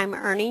lifetime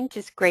earnings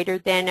is greater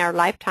than our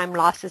lifetime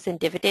losses and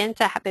dividends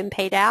that have been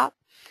paid out.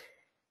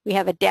 We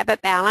have a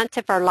debit balance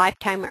if our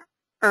lifetime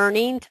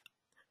earnings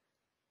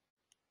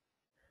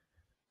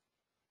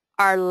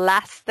are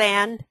less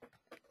than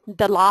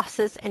the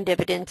losses and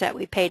dividends that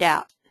we paid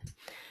out.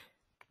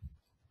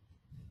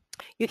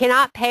 You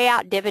cannot pay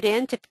out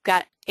dividends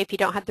if you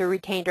don't have the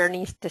retained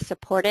earnings to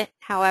support it,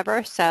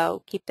 however,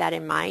 so keep that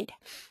in mind.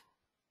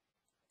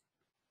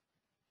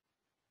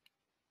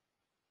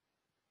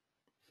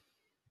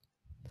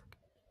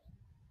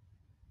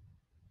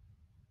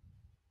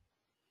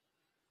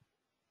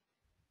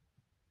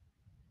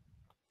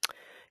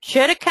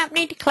 Should a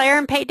company declare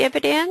and pay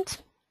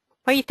dividends?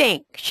 What do you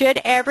think? Should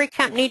every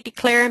company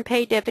declare and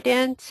pay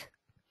dividends?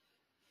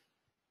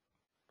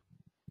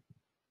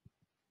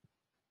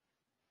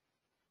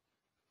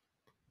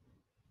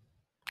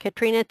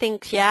 Katrina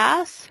thinks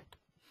yes.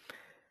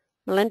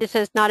 Melinda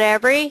says not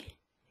every.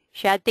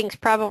 Shad thinks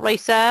probably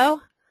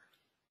so.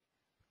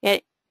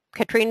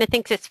 Katrina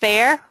thinks it's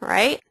fair,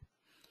 right?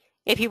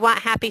 If you want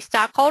happy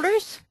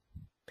stockholders,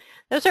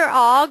 those are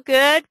all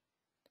good.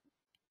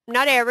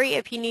 Not every.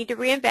 If you need to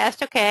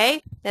reinvest,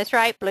 okay, that's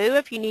right. Blue,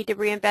 if you need to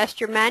reinvest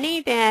your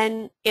money,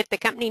 then if the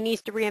company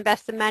needs to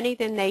reinvest the money,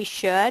 then they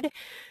should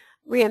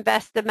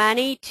reinvest the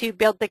money to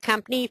build the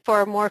company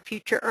for more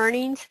future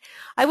earnings.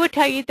 I would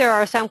tell you there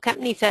are some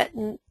companies that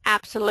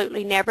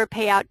absolutely never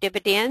pay out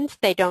dividends.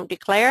 They don't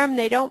declare them.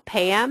 They don't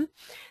pay them.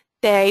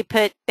 They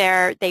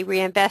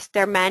reinvest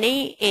their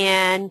money,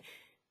 and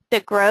the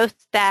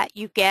growth that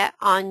you get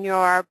on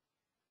your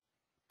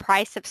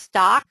price of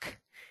stock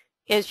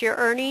is your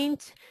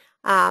earnings.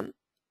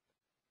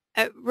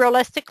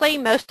 Realistically,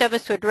 most of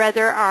us would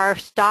rather our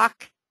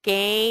stock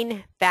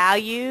gain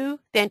value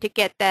than to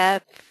get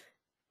the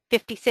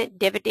 50-cent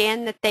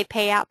dividend that they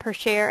pay out per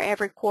share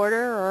every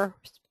quarter or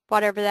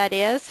whatever that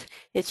is.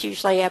 It's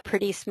usually a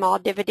pretty small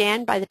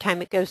dividend by the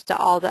time it goes to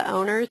all the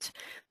owners.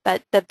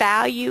 But the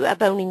value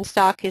of owning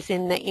stock is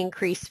in the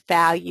increased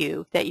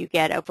value that you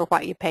get over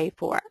what you pay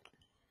for it.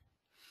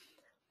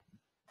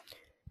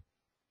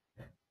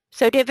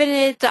 So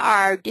dividends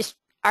are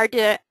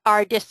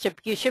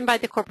distribution by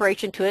the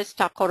corporation to its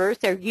stockholders.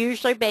 They're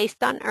usually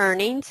based on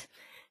earnings,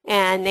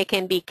 and they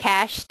can be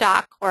cash,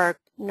 stock, or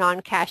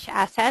non-cash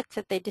assets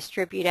that they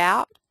distribute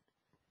out.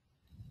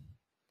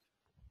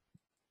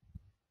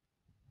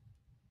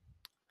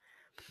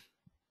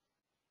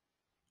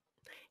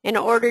 In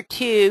order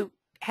to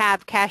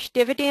have cash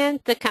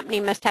dividends, the company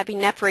must have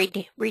enough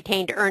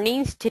retained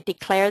earnings to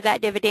declare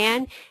that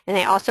dividend, and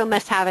they also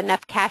must have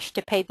enough cash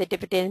to pay the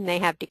dividend they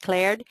have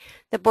declared.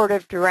 The board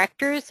of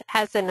directors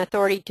has an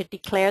authority to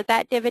declare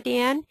that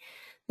dividend.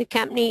 The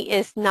company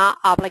is not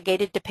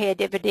obligated to pay a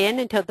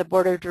dividend until the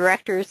board of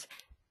directors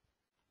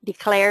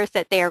declares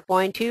that they are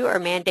going to or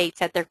mandates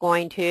that they're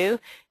going to.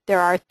 There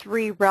are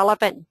 3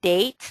 relevant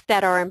dates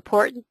that are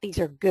important. These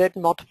are good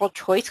multiple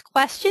choice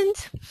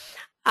questions.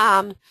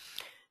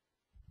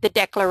 The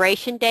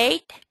declaration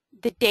date,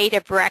 the date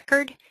of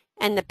record,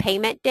 and the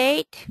payment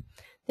date.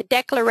 The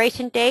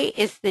declaration date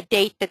is the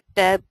date that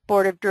the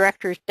board of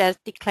directors does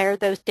declare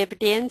those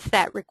dividends.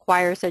 That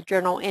requires a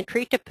journal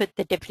entry to put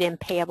the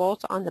dividend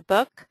payables on the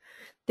book.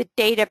 The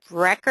date of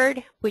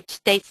record, which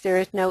states there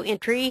is no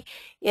entry,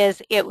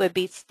 is it would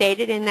be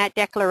stated in that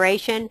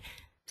declaration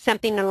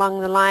something along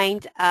the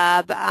lines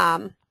of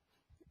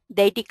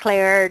they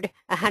declared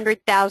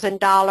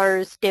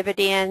 $100,000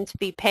 dividends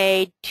be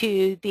paid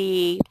to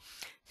the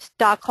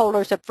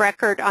stockholders of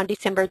record on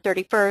December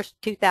 31st,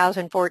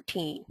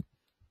 2014,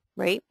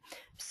 right?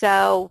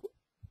 So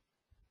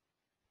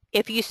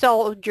if you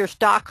sold your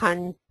stock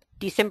on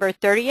December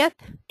 30th,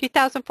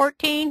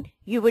 2014,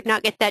 you would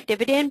not get that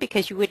dividend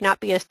because you would not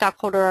be a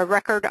stockholder of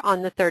record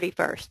on the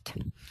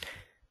 31st.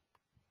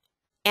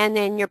 And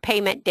then your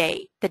payment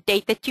date, the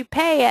date that you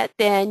pay it,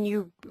 then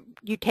you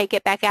take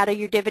it back out of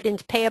your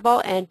dividends payable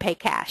and pay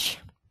cash.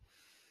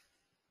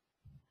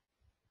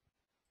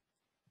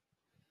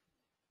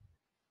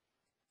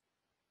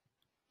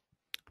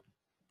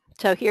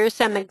 So here's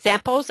some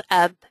examples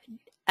of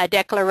a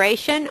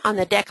declaration. On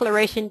the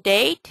declaration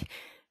date,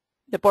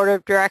 the board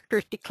of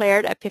directors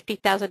declared a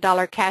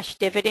 $50,000 cash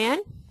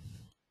dividend.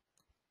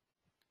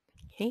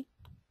 Okay.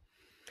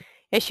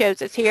 It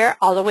shows us here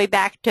all the way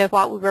back to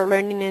what we were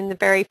learning in the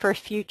very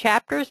first few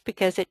chapters,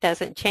 because it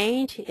doesn't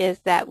change, is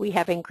that we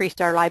have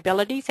increased our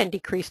liabilities and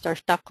decreased our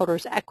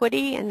stockholders'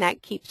 equity, and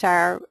that keeps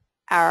our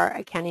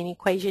accounting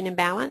equation in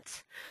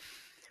balance.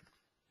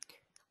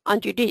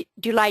 On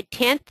July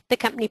 10th, the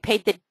company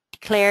paid the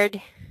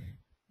declared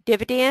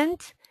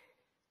dividends,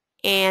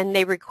 and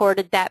they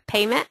recorded that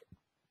payment.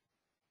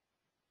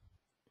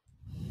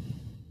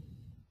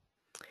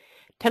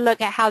 To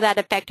look at how that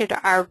affected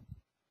our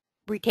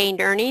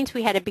retained earnings,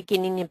 we had a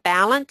beginning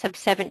balance of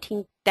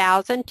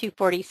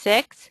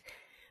 $17,246.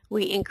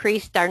 We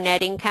increased our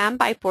net income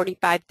by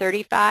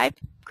 $45.35,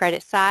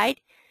 credit side.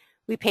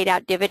 We paid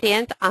out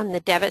dividends on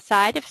the debit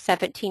side of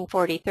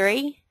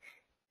 $17.43,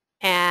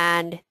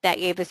 and that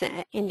gave us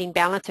an ending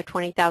balance of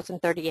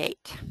 $20,038.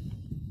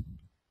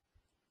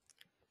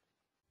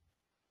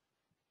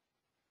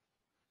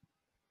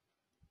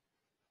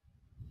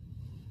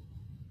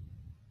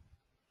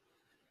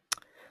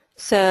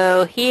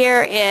 So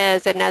here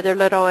is another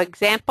little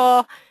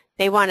example.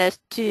 They want us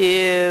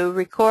to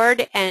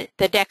record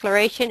the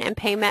declaration and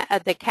payment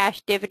of the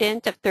cash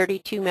dividends of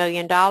 $32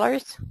 million.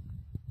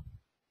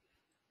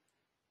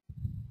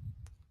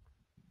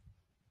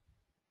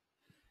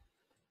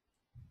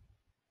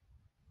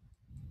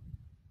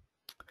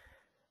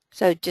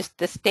 So just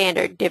the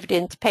standard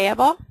dividends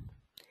payable.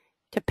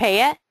 To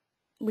pay it,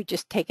 we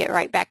just take it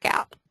right back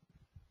out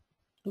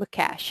with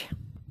cash.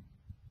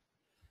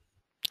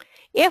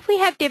 If we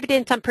have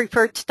dividends on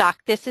preferred stock,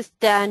 this is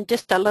done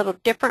just a little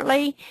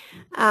differently.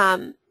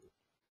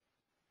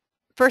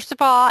 First of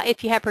all,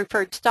 if you have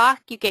preferred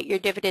stock, you get your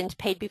dividends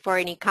paid before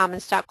any common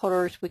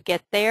stockholders would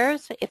get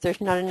theirs. If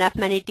there's not enough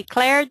money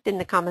declared, then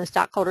the common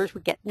stockholders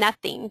would get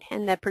nothing,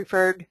 and the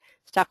preferred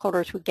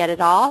stockholders would get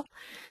it all.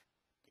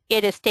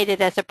 It is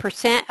stated as a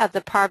percent of the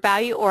par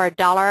value or a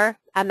dollar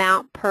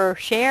amount per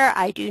share.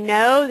 I do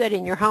know that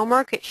in your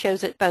homework it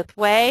shows it both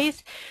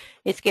ways.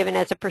 It's given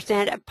as a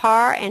percent of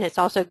par, and it's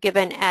also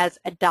given as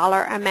a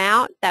dollar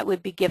amount that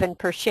would be given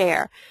per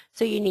share.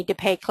 So you need to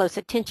pay close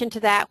attention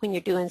to that when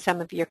you're doing some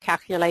of your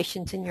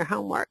calculations in your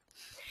homework.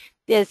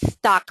 This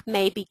stock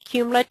may be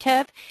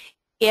cumulative.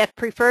 If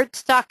preferred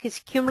stock is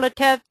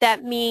cumulative,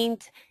 that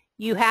means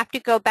you have to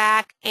go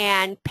back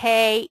and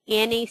pay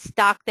any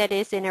stock that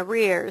is in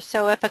arrears.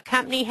 So if a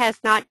company has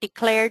not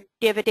declared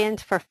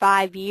dividends for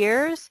 5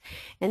 years,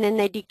 and then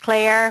they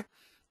declare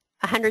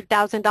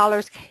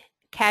 $100,000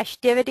 cash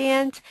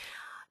dividends,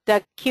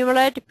 the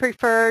cumulative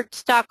preferred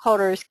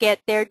stockholders get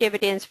their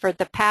dividends for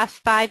the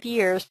past 5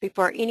 years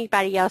before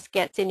anybody else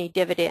gets any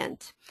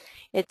dividends.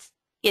 It's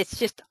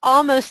just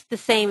almost the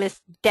same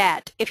as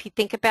debt if you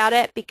think about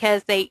it,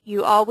 because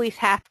you always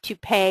have to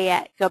pay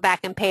it, go back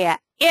and pay it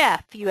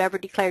if you ever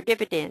declare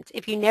dividends.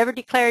 If you never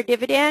declare a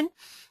dividend,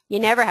 you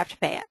never have to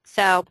pay it.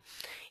 So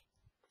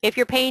if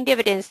you're paying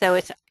dividends, though,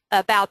 it's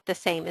about the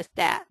same as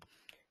debt.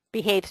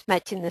 Behaves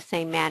much in the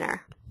same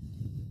manner.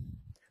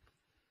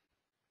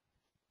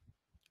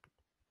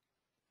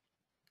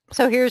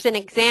 So here's an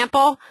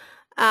example.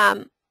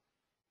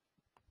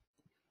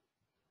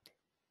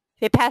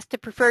 They passed a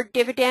preferred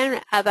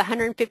dividend of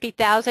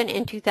 $150,000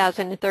 in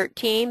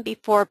 2013.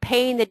 Before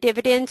paying the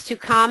dividends to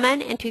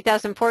common in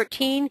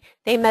 2014,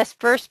 they must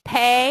first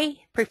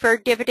pay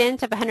preferred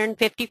dividends of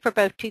 $150,000 for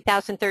both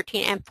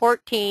 2013 and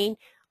 14,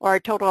 or a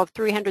total of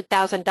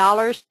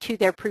 $300,000 to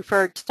their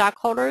preferred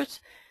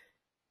stockholders.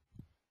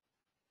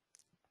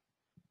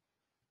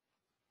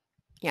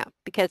 Yeah,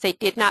 because they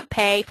did not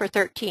pay for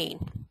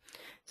 13.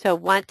 So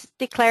once it's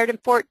declared in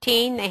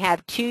 14, they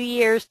have 2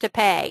 years to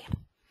pay.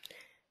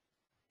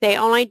 They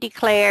only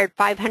declared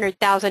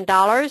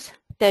 $500,000.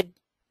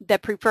 The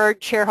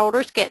preferred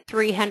shareholders get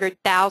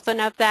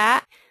 $300,000 of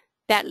that.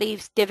 That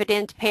leaves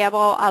dividends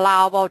payable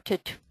allowable to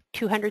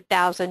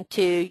 $200,000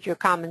 to your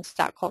common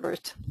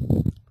stockholders.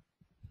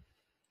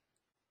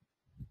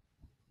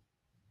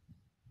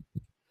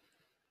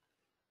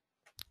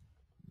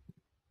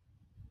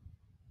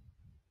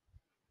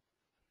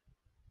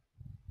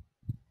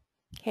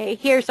 Okay,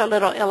 here's a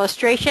little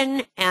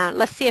illustration, and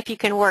let's see if you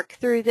can work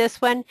through this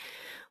one.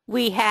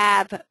 We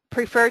have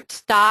preferred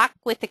stock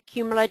with a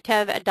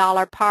cumulative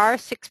 $1 par,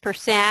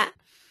 6%,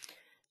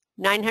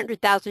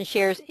 900,000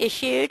 shares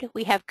issued.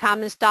 We have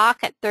common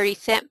stock at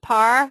 30-cent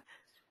par,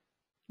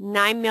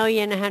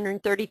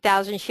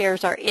 9,130,000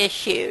 shares are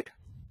issued.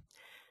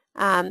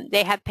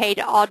 They have paid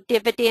all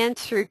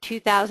dividends through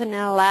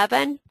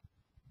 2011.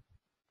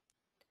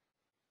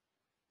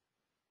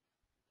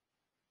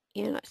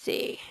 And let's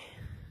see.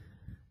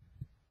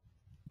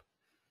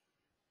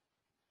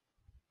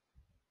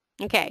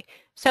 Okay,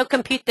 so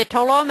compute the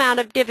total amount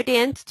of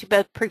dividends to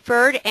both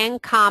preferred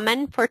and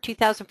common for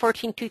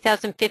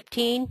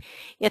 2014-2015.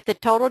 If the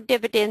total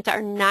dividends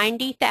are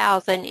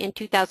 $90,000 in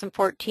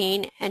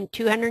 2014 and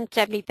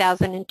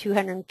 $270,000 in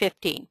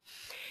 2015.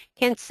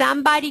 Can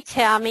somebody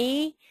tell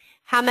me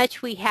how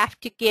much we have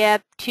to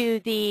give to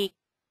the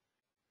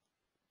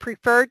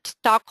preferred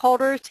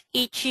stockholders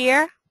each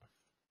year?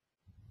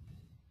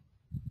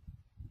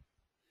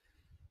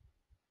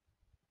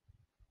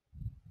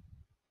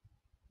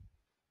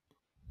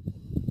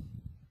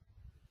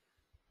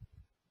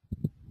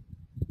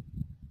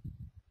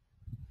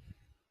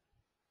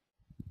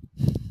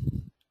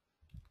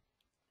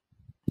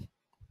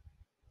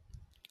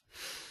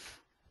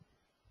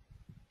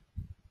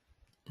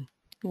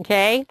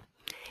 Okay,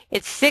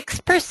 it's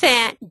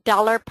 6%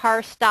 dollar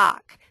par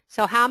stock.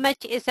 So how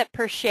much is it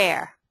per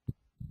share?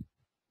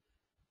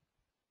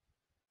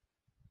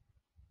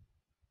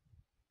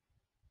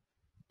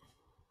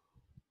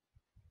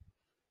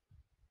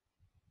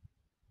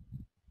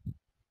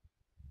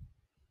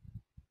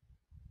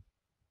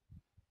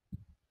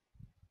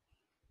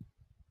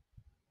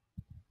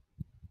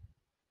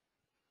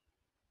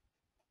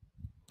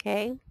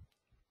 Okay.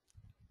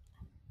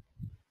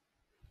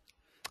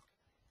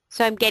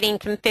 So I'm getting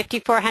some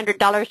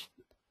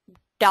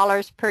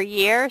 $5,400 per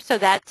year. So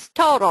that's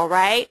total,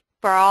 right?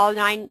 For all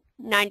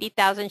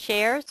 90,000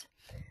 shares.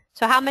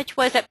 So how much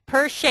was it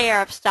per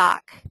share of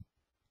stock?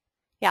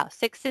 Yeah,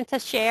 6 cents a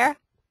share.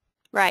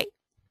 Right.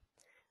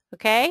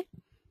 Okay.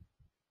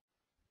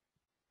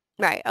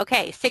 Right.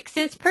 Okay. 6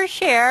 cents per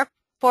share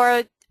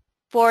for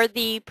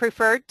the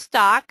preferred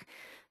stock.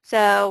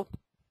 So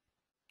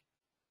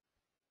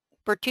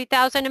for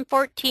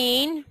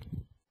 2014,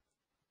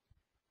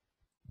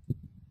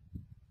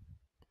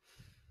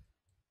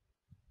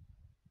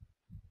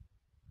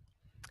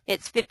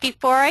 it's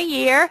 54 a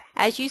year,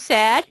 as you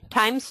said,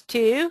 times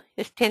 2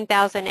 is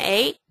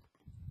 10,008.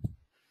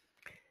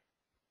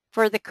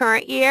 For the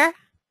current year,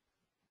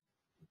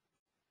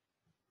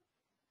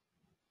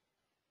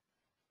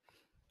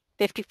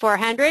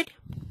 5,400,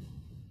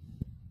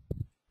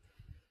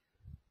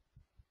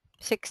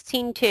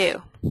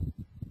 16,2.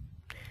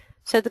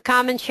 So the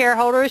common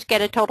shareholders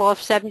get a total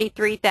of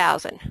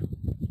 73,000.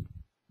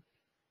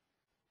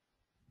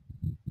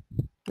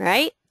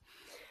 Right?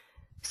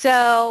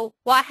 So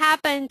what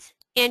happens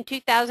in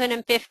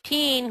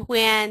 2015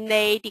 when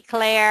they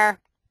declare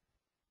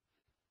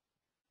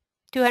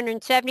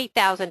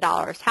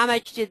 $270,000? How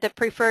much did the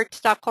preferred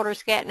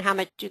stockholders get and how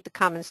much did the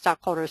common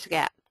stockholders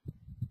get?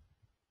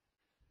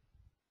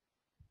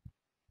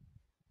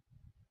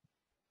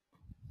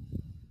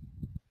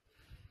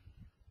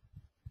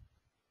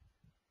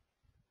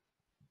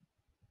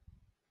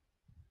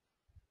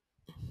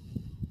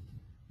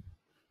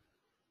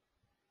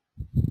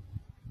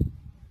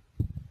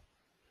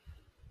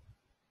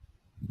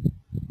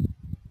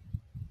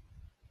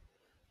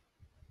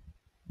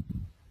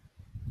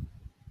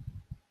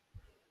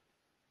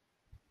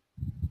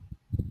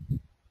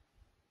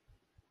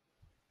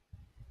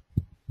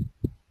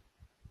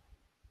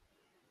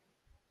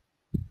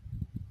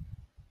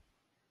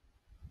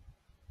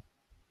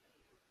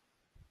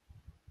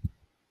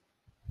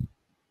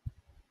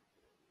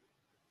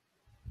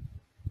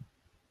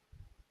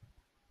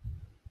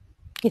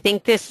 You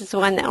think this is the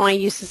one that only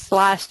uses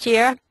last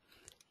year?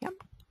 Yep.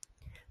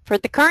 For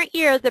the current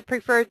year, the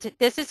preferred,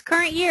 this is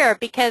current year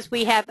because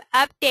we have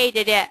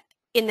updated it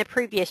in the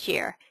previous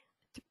year.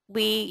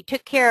 We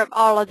took care of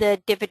all of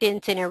the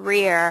dividends in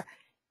arrear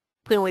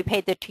when we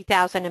paid the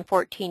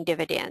 2014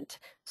 dividends.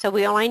 So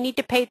we only need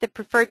to pay the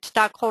preferred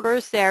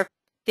stockholders their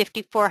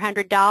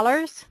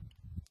 $5,400.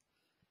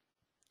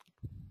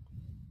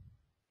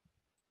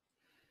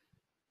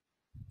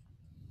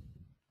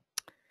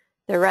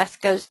 The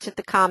rest goes to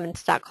the common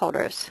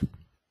stockholders.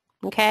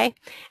 Okay,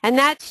 and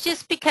that's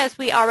just because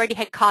we already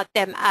had caught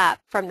them up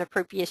from the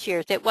previous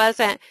years. It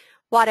wasn't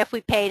what if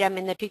we paid them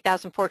in the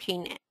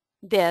 2014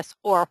 this,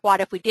 or what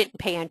if we didn't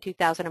pay in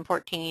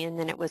 2014 and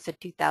then it was the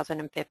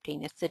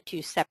 2015. It's the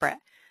two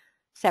separate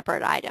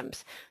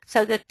items.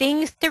 So the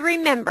things to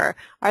remember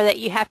are that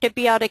you have to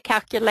be able to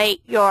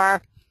calculate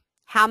your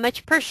how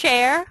much per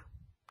share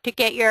to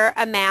get your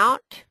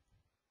amount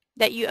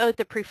that you owe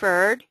the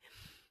preferred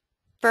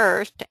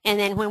first, and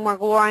then when we're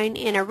going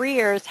in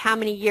arrears, how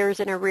many years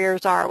in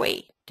arrears are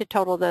we to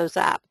total those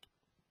up?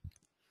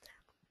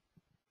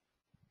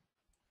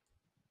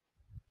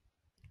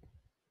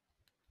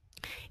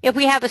 If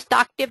we have a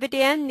stock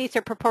dividend, these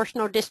are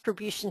proportional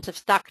distributions of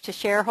stock to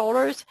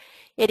shareholders.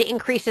 It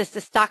increases the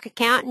stock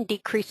account and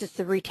decreases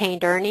the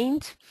retained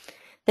earnings.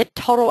 The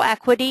total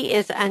equity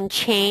is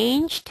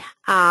unchanged.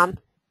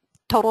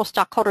 Total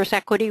stockholders'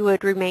 equity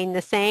would remain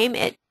the same.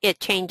 It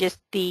changes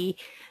the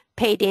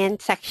paid in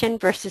section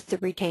versus the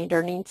retained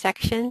earnings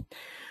section.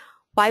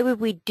 Why would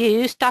we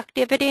do stock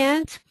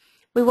dividends?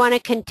 We want to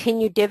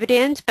continue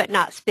dividends but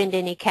not spend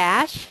any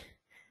cash,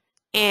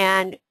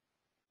 and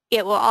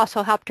it will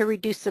also help to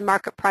reduce the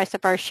market price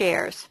of our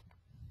shares.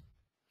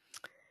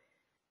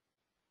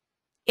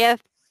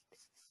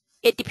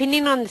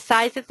 Depending on the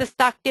size of the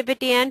stock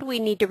dividend, we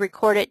need to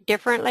record it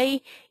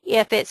differently.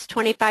 If it's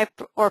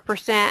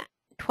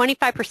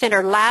 25%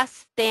 or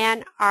less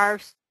than our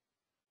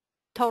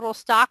total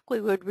stock, we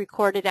would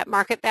record it at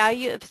market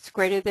value. If it's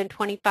greater than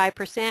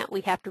 25%,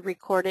 we have to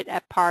record it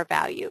at par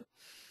value.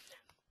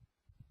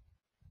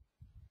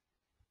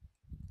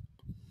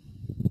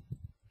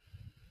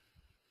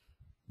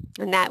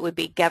 And that would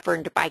be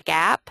governed by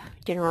GAAP,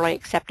 generally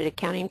accepted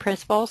accounting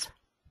principles.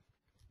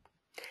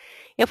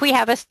 If we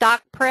have a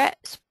stock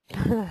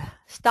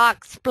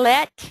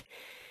split,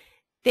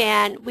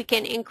 then we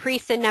can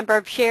increase the number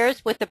of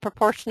shares with a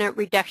proportionate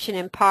reduction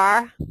in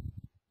par.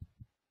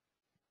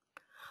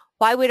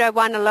 Why would I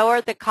want to lower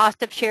the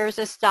cost of shares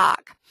of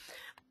stock?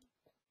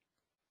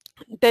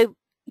 The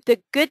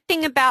good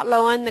thing about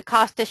lowering the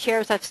cost of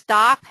shares of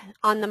stock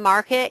on the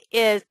market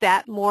is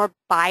that more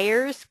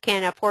buyers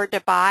can afford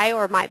to buy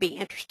or might be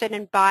interested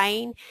in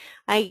buying.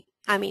 I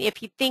mean,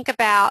 if you think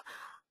about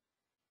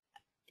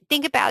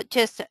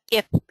just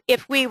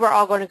if we were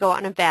all going to go out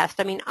and invest.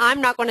 I mean,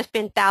 I'm not going to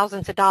spend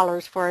thousands of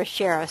dollars for a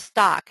share of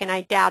stock, and I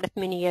doubt if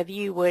many of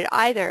you would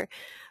either.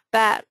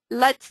 But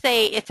let's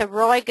say it's a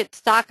really good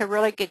stock, a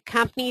really good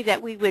company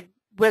that we would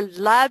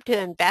love to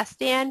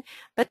invest in,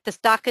 but the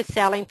stock is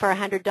selling for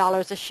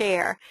 $100 a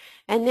share.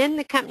 And then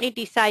the company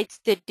decides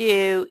to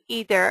do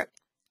either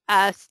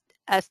a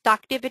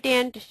stock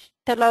dividend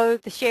to lower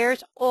the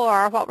shares,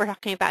 or what we're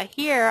talking about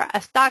here,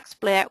 a stock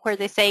split where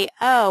they say,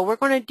 oh, we're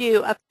going to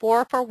do a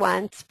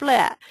 4-for-1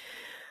 split.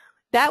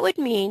 That would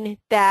mean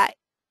that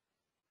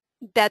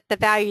the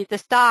value of the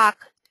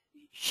stock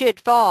should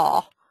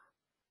fall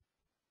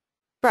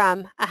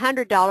from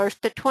 $100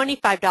 to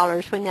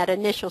 $25 when that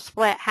initial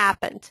split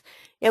happens.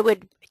 It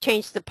would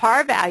change the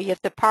par value.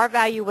 If the par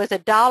value was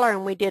 $1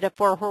 and we did a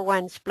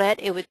 4-for-1 split,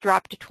 it would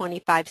drop to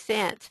 25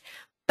 cents.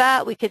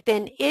 But we could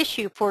then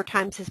issue 4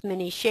 times as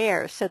many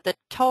shares. So the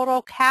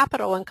total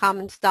capital in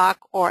common stock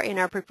or in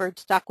our preferred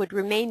stock would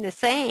remain the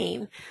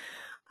same,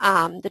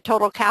 the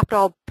total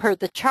capital per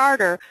the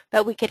charter,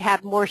 but we could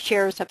have more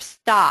shares of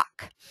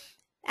stock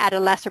at a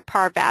lesser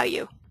par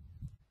value.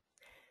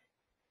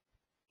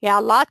 Yeah,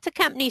 lots of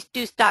companies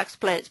do stock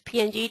splits.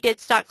 P&G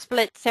did stock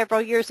splits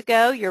several years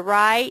ago. You're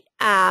right.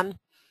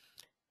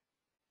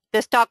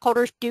 The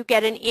stockholders do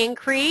get an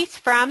increase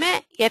from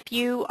it. If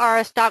you are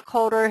a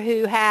stockholder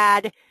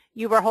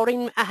you were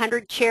holding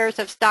 100 shares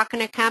of stock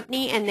in a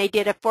company and they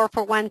did a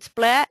 4-for-1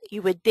 split,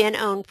 you would then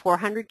own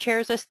 400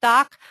 shares of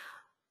stock,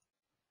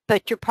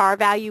 but your par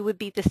value would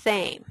be the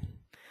same.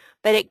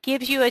 But it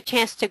gives you a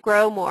chance to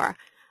grow more.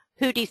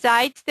 Who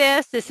decides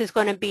this? This is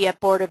going to be a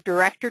board of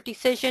director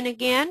decision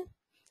again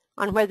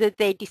on whether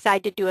they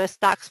decide to do a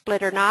stock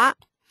split or not.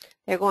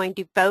 They're going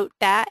to vote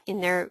that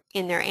in their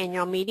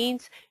annual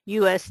meetings.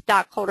 You as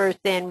stockholders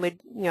then would,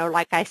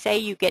 like I say,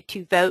 you get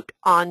to vote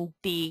on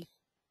the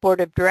board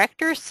of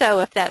directors.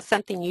 So if that's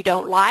something you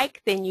don't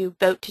like, then you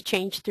vote to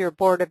change your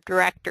board of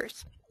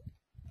directors.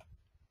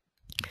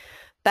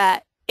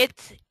 But it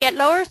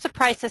lowers the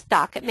price of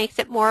stock. It makes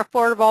it more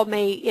affordable.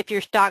 If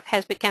your stock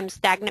has become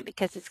stagnant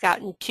because it's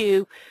gotten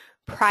too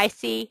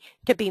pricey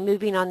to be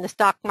moving on the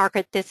stock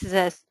market, this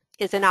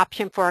is an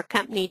option for a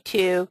company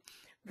to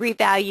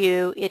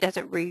revalue. It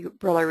doesn't really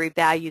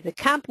revalue the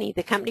company.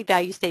 The company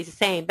value stays the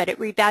same, but it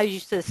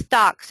revalues the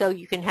stock so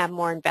you can have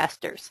more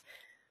investors.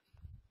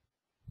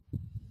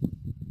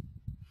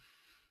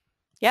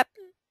 Yep,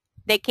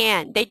 they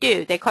can. They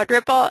do. They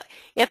quadruple.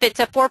 If it's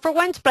a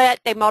 4-for-1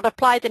 split, they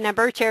multiply the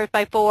number of shares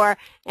by 4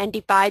 and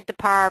divide the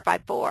par by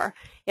 4.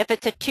 If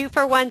it's a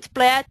 2-for-1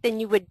 split, then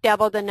you would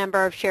double the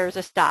number of shares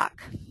of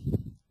stock.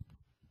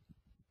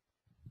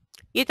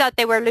 You thought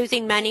they were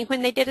losing money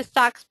when they did a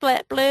stock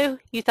split, Blue?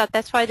 You thought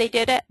that's why they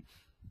did it?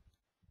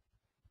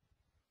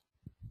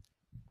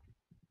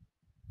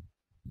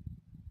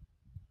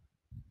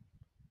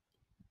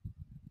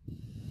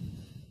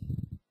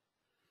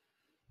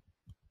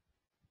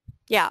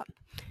 Yeah.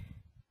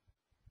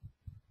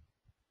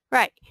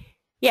 Right.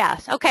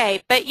 Yes.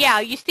 Okay. But yeah,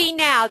 you see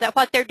now that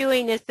what they're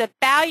doing is the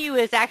value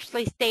is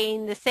actually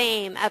staying the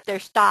same of their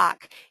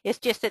stock. It's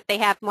just that they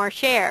have more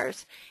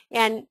shares,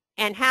 and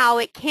how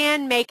it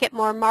can make it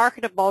more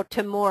marketable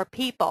to more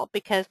people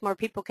because more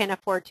people can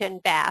afford to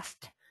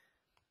invest.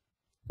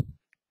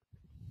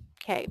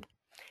 Okay.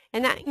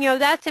 And that,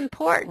 that's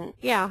important.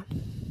 Yeah.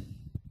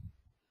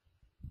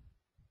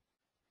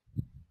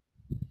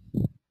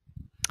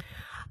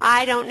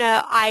 I don't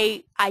know.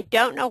 I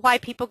don't know why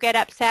people get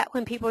upset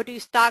when people do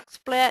stock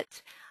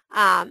splits.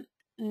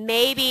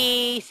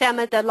 Maybe some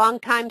of the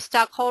longtime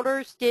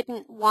stockholders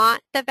didn't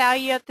want the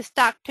value of the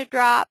stock to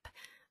drop.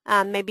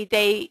 Maybe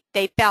they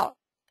felt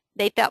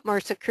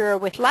more secure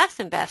with less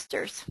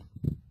investors.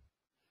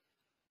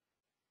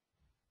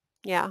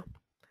 Yeah.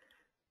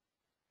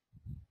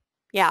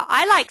 Yeah,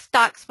 I like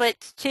stock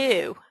splits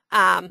too.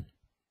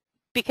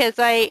 Because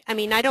I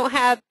mean, I don't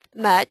have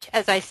much,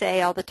 as I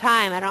say all the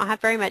time. I don't have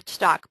very much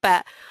stock,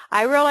 but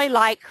I really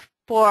like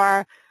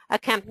for a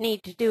company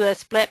to do a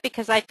split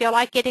because I feel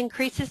like it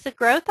increases the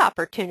growth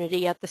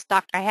opportunity of the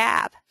stock I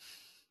have.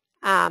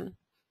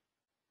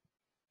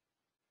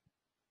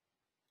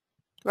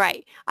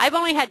 Right. I've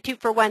only had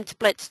 2-for-1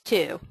 splits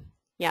too.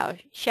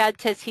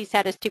 Shad says he's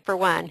had his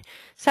 2-for-1.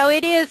 So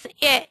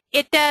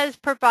it does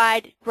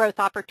provide growth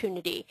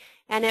opportunity,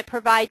 and it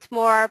provides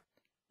more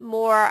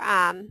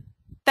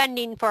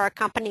funding for a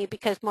company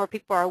because more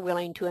people are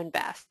willing to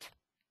invest.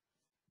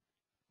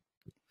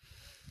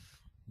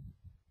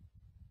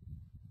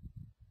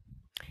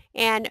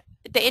 And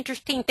the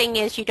interesting thing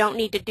is you don't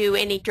need to do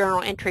any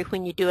journal entry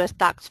when you do a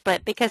stock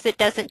split because it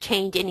doesn't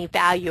change any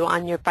value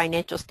on your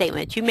financial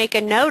statements. You make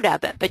a note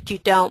of it, but you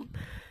don't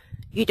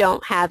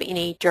have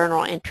any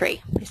journal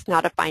entry. It's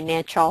not a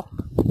financial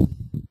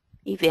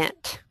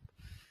event.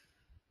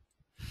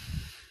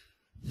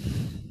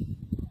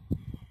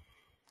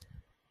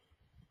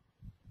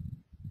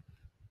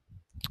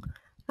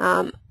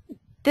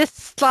 This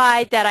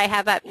slide that I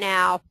have up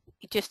now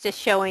just is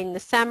showing the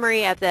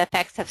summary of the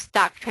effects of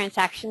stock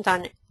transactions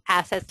on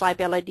assets,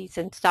 liabilities,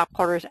 and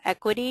stockholders'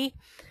 equity.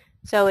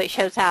 So it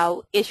shows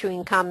how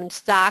issuing common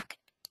stock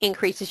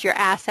increases your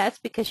assets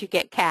because you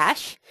get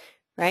cash,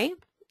 right?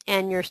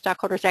 And your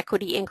stockholders'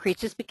 equity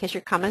increases because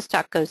your common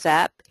stock goes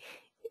up.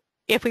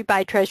 If we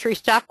buy treasury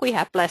stock, we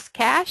have less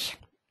cash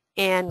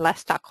and less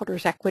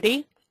stockholders'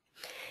 equity.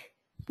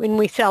 When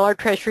we sell our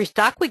treasury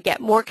stock, we get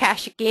more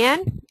cash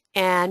again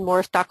and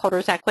more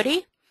stockholders'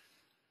 equity.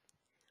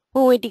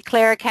 When we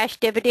declare a cash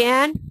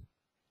dividend,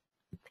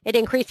 it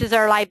increases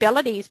our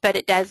liabilities, but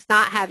it does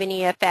not have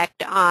any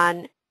effect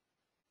on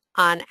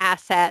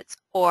assets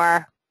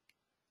or,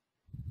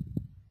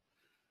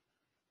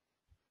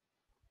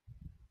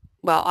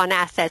 well, on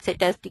assets. It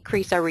does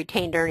decrease our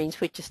retained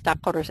earnings, which is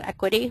stockholders'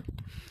 equity.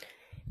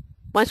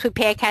 Once we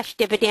pay a cash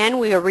dividend,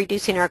 we are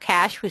reducing our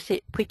cash,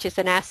 which is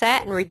an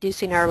asset, and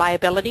reducing our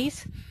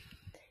liabilities.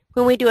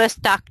 When we do a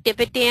stock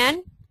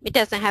dividend, it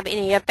doesn't have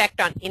any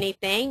effect on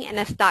anything, and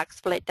a stock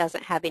split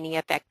doesn't have any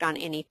effect on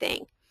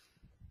anything.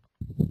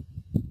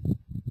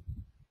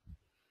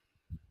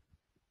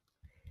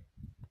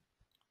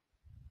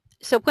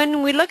 So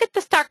when we look at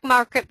the stock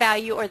market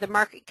value or the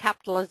market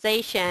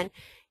capitalization,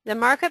 the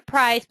market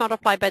price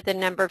multiplied by the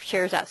number of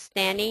shares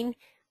outstanding,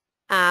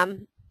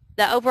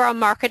 the overall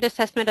market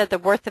assessment of the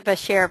worth of a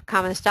share of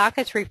common stock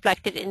is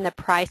reflected in the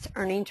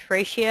price-earnings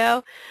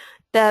ratio.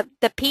 The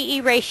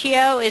PE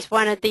ratio is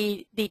one of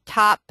the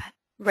top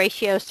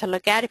ratios to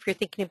look at if you're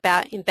thinking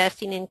about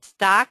investing in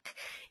stock.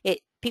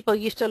 People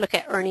used to look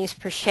at earnings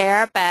per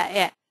share,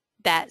 but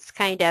that's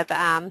kind of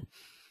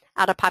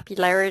out of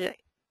popularity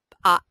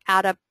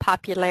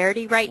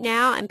right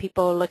now, and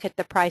people look at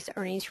the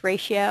price-earnings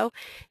ratio.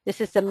 This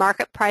is the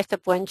market price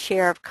of one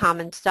share of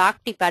common stock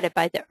divided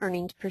by the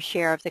earnings per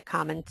share of the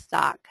common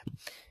stock.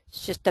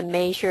 It's just a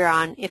measure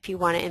on if you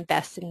want to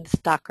invest in the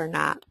stock or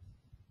not.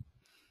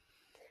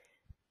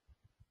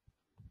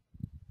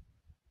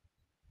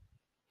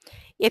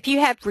 If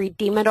you have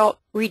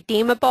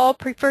redeemable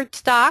preferred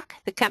stock,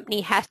 the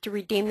company has to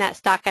redeem that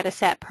stock at a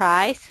set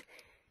price.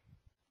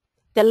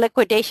 The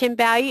liquidation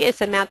value is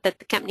the amount that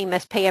the company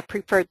must pay a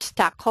preferred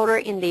stockholder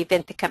in the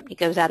event the company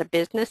goes out of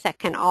business. That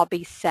can all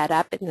be set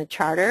up in the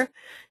charter.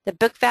 The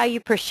book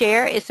value per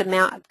share is the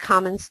amount of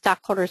common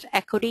stockholders'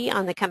 equity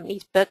on the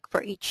company's book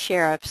for each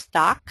share of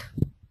stock.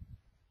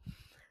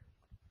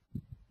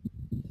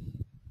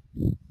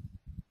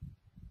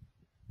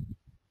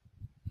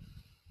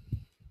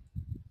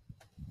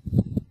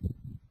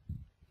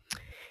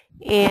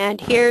 And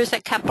here's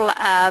a couple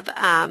of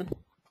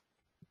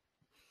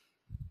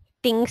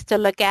things to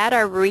look at.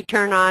 Our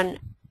return on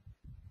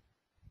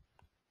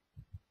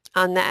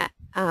that,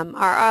 our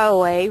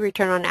ROA,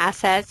 return on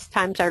assets,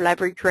 times our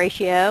leverage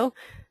ratio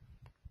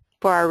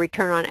for our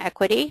return on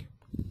equity.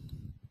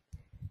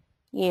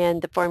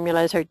 and the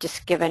formulas are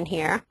just given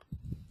here.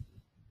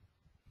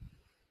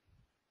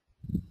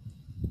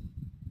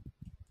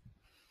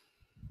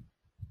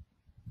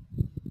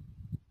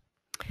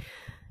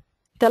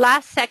 The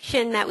last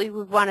section that we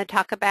would want to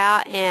talk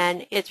about,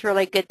 and it's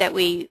really good that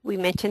we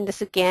mentioned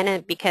this again,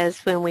 and because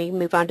when we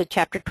move on to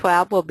Chapter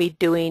 12, we'll be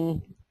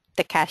doing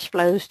the cash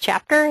flows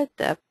chapter,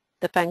 the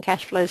fund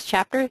cash flows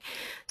chapter.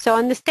 So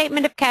on the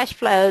statement of cash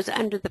flows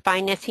under the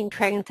financing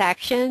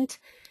transactions,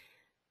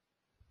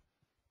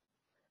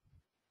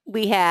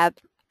 we have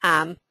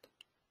the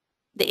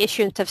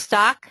issuance of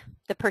stock,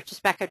 the purchase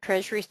back of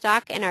treasury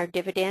stock, and our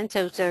dividends.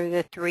 Those are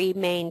the three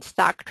main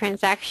stock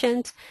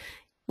transactions.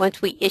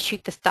 Once we issue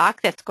the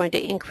stock, that's going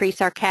to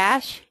increase our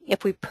cash.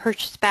 If we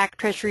purchase back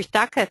treasury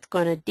stock, that's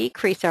going to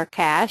decrease our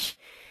cash.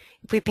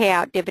 If we pay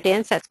out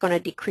dividends, that's going to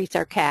decrease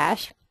our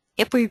cash.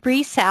 If we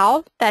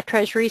resell that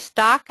treasury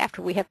stock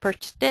after we have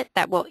purchased it,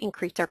 that will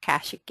increase our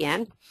cash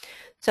again.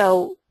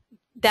 So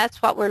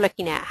that's what we're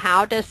looking at.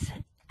 How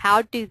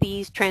do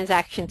these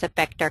transactions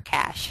affect our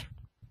cash?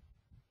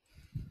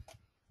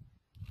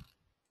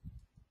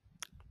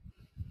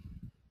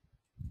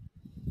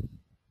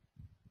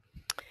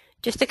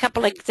 Just a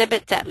couple of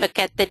exhibits that look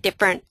at the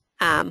different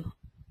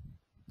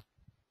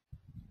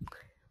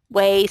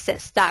ways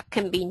that stock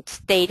can be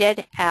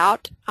stated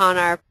out on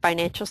our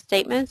financial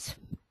statements.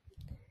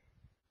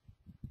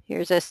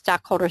 Here's a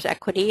stockholder's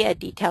equity, a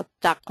detailed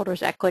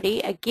stockholder's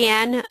equity.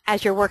 Again,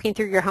 as you're working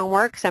through your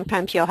homework,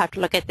 sometimes you'll have to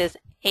look at this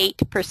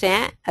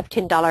 8% of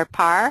 $10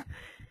 par.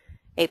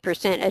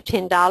 8% of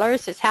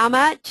 $10 is how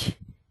much?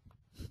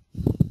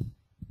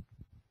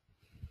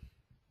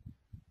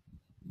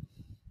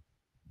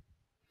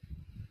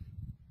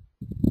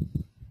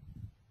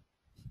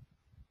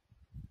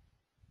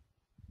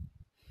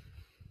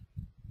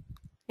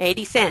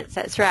 $0.80,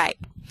 that's right.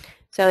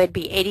 So it'd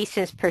be 80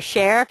 cents per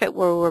share if it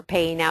were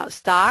paying out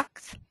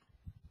stocks.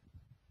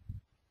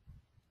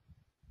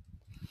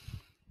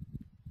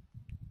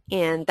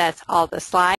 And that's all the slides.